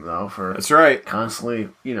SWAT team though for that's right, constantly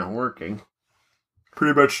working.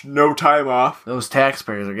 Pretty much no time off. Those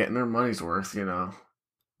taxpayers are getting their money's worth,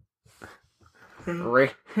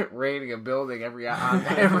 raiding a building every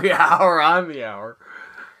hour on the hour.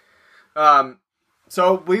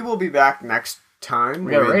 So we will be back next time.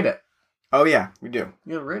 We gotta rate it. Oh yeah, we do.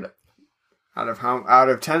 You gotta rate it. Out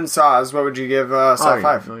of 10 Saws, what would you give Saw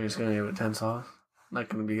 5? You're just gonna give it 10 Saws? Not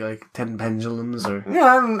gonna be like 10 pendulums or?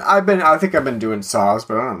 Yeah, I think I've been doing Saws,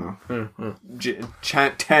 but I don't know.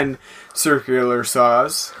 10 circular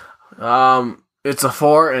Saws. It's a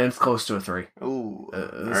 4 and it's close to a 3. Ooh,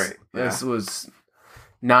 alright. This was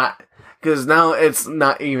not, because now it's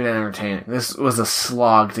not even entertaining. This was a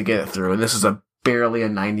slog to get it through, and this is barely a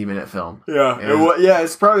 90-minute film. Yeah,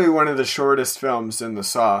 it's probably one of the shortest films in the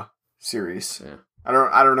Saw series. Yeah. I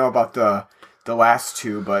don't know about the last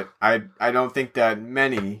two, but I don't think that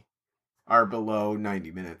many are below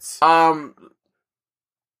 90 minutes. Saw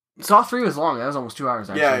 3 was long. That was almost 2 hours,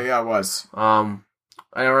 actually. Yeah, it was.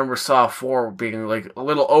 I remember Saw 4 being like a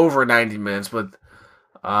little over 90 minutes, but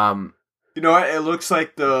you know what? It looks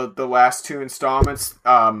like the last two installments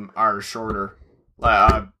are shorter.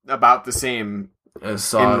 About the same as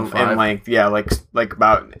Saw in length. Yeah, like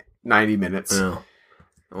about 90 minutes. Yeah.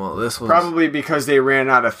 Well, this was probably because they ran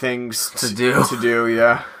out of things to do.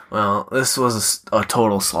 Yeah. Well, this was a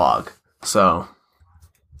total slog. So,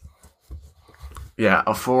 yeah,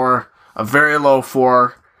 a 4, a very low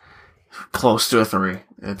 4, close to a 3.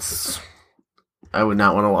 I would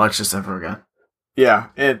not want to watch this ever again. Yeah,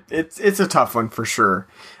 it's a tough one for sure.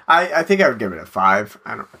 I think I would give it a 5.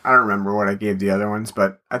 I don't remember what I gave the other ones,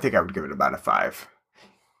 but I think I would give it about a 5.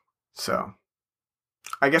 So,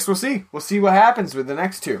 I guess we'll see. We'll see what happens with the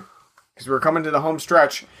next two, because we're coming to the home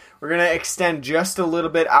stretch. We're gonna extend just a little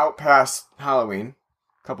bit out past Halloween,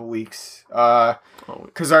 a couple weeks,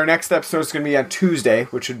 because our next episode is gonna be on Tuesday,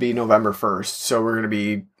 which would be November 1st. So we're gonna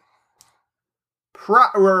be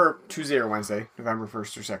we're Tuesday or Wednesday, November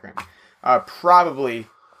 1st or 2nd. Probably.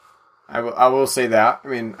 I will say that. I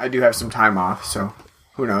mean, I do have some time off, so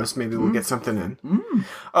who knows? Maybe we'll get something in.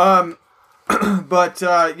 But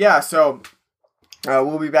yeah, so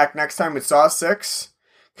we'll be back next time with Saw 6,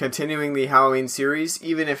 continuing the Halloween series,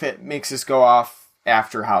 even if it makes us go off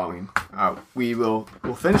after Halloween. We'll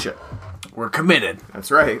finish it. We're committed.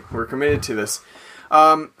 That's right. We're committed to this.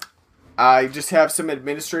 I just have some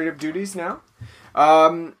administrative duties now.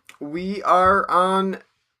 We are on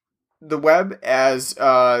the web as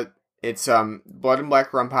it's Blood and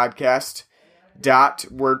Black Rum Podcast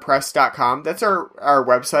 .wordpress.com. That's our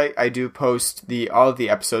website. I do post all of the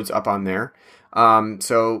episodes up on there.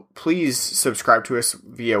 So please subscribe to us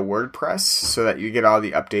via WordPress so that you get all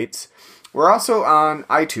the updates. We're also on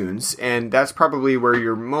iTunes, and that's probably where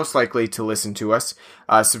you're most likely to listen to us.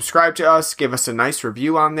 Subscribe to us, give us a nice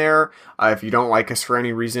review on there. If you don't like us for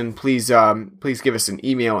any reason, please give us an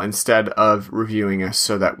email instead of reviewing us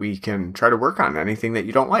so that we can try to work on anything that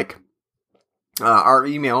you don't like. Our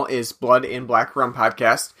email is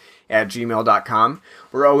bloodandblackrumpodcast@gmail.com.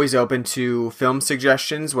 We're always open to film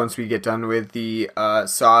suggestions once we get done with the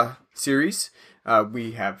Saw series.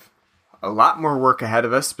 We have a lot more work ahead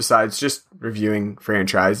of us besides just reviewing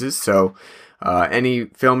franchises. So any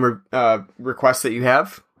film requests that you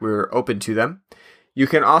have, we're open to them. You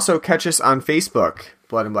can also catch us on Facebook,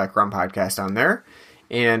 Blood and Black Rum Podcast on there.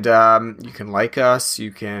 And you can like us.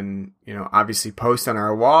 You can, obviously post on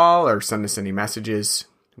our wall or send us any messages.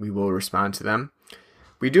 We will respond to them.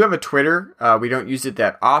 We do have a Twitter. We don't use it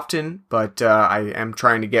that often, but I am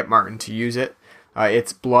trying to get Martin to use it.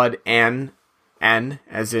 It's Blood N,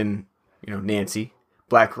 as in, Nancy,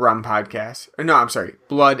 Black Rum Podcast. No, I'm sorry,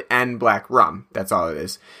 Blood and Black Rum. That's all it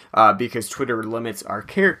is. Because Twitter limits our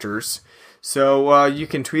characters. So you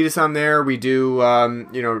can tweet us on there. We do,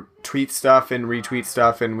 tweet stuff and retweet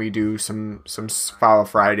stuff, and we do some follow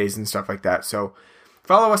Fridays and stuff like that. So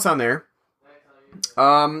follow us on there.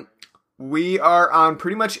 We are on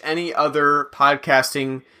pretty much any other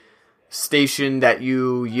podcasting station that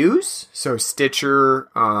you use. So Stitcher,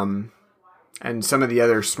 and some of the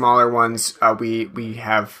other smaller ones, we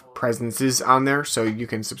have presences on there. So you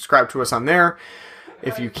can subscribe to us on there.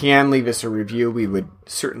 If you can, leave us a review. We would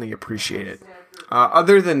certainly appreciate it.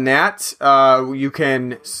 Other than that, you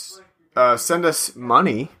can send us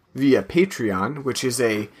money via Patreon, which is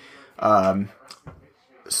a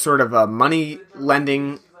sort of a money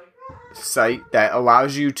lending site that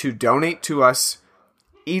allows you to donate to us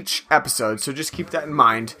each episode. So just keep that in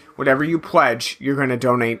mind. Whatever you pledge, you're going to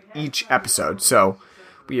donate each episode. So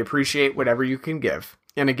we appreciate whatever you can give.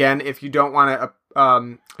 And again, if you don't want to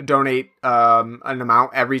donate an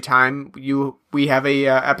amount every time we have a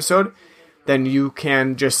episode, then you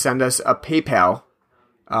can just send us a PayPal.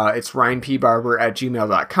 It's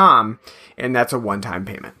ryanpbarber@gmail.com, and that's a one-time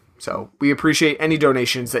payment. So we appreciate any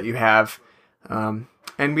donations that you have,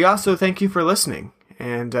 and we also thank you for listening.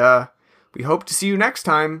 And we hope to see you next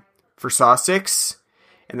time for Saw 6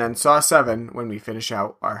 and then Saw 7 when we finish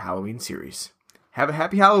out our Halloween series. Have a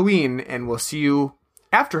happy Halloween, and we'll see you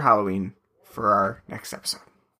after Halloween for our next episode.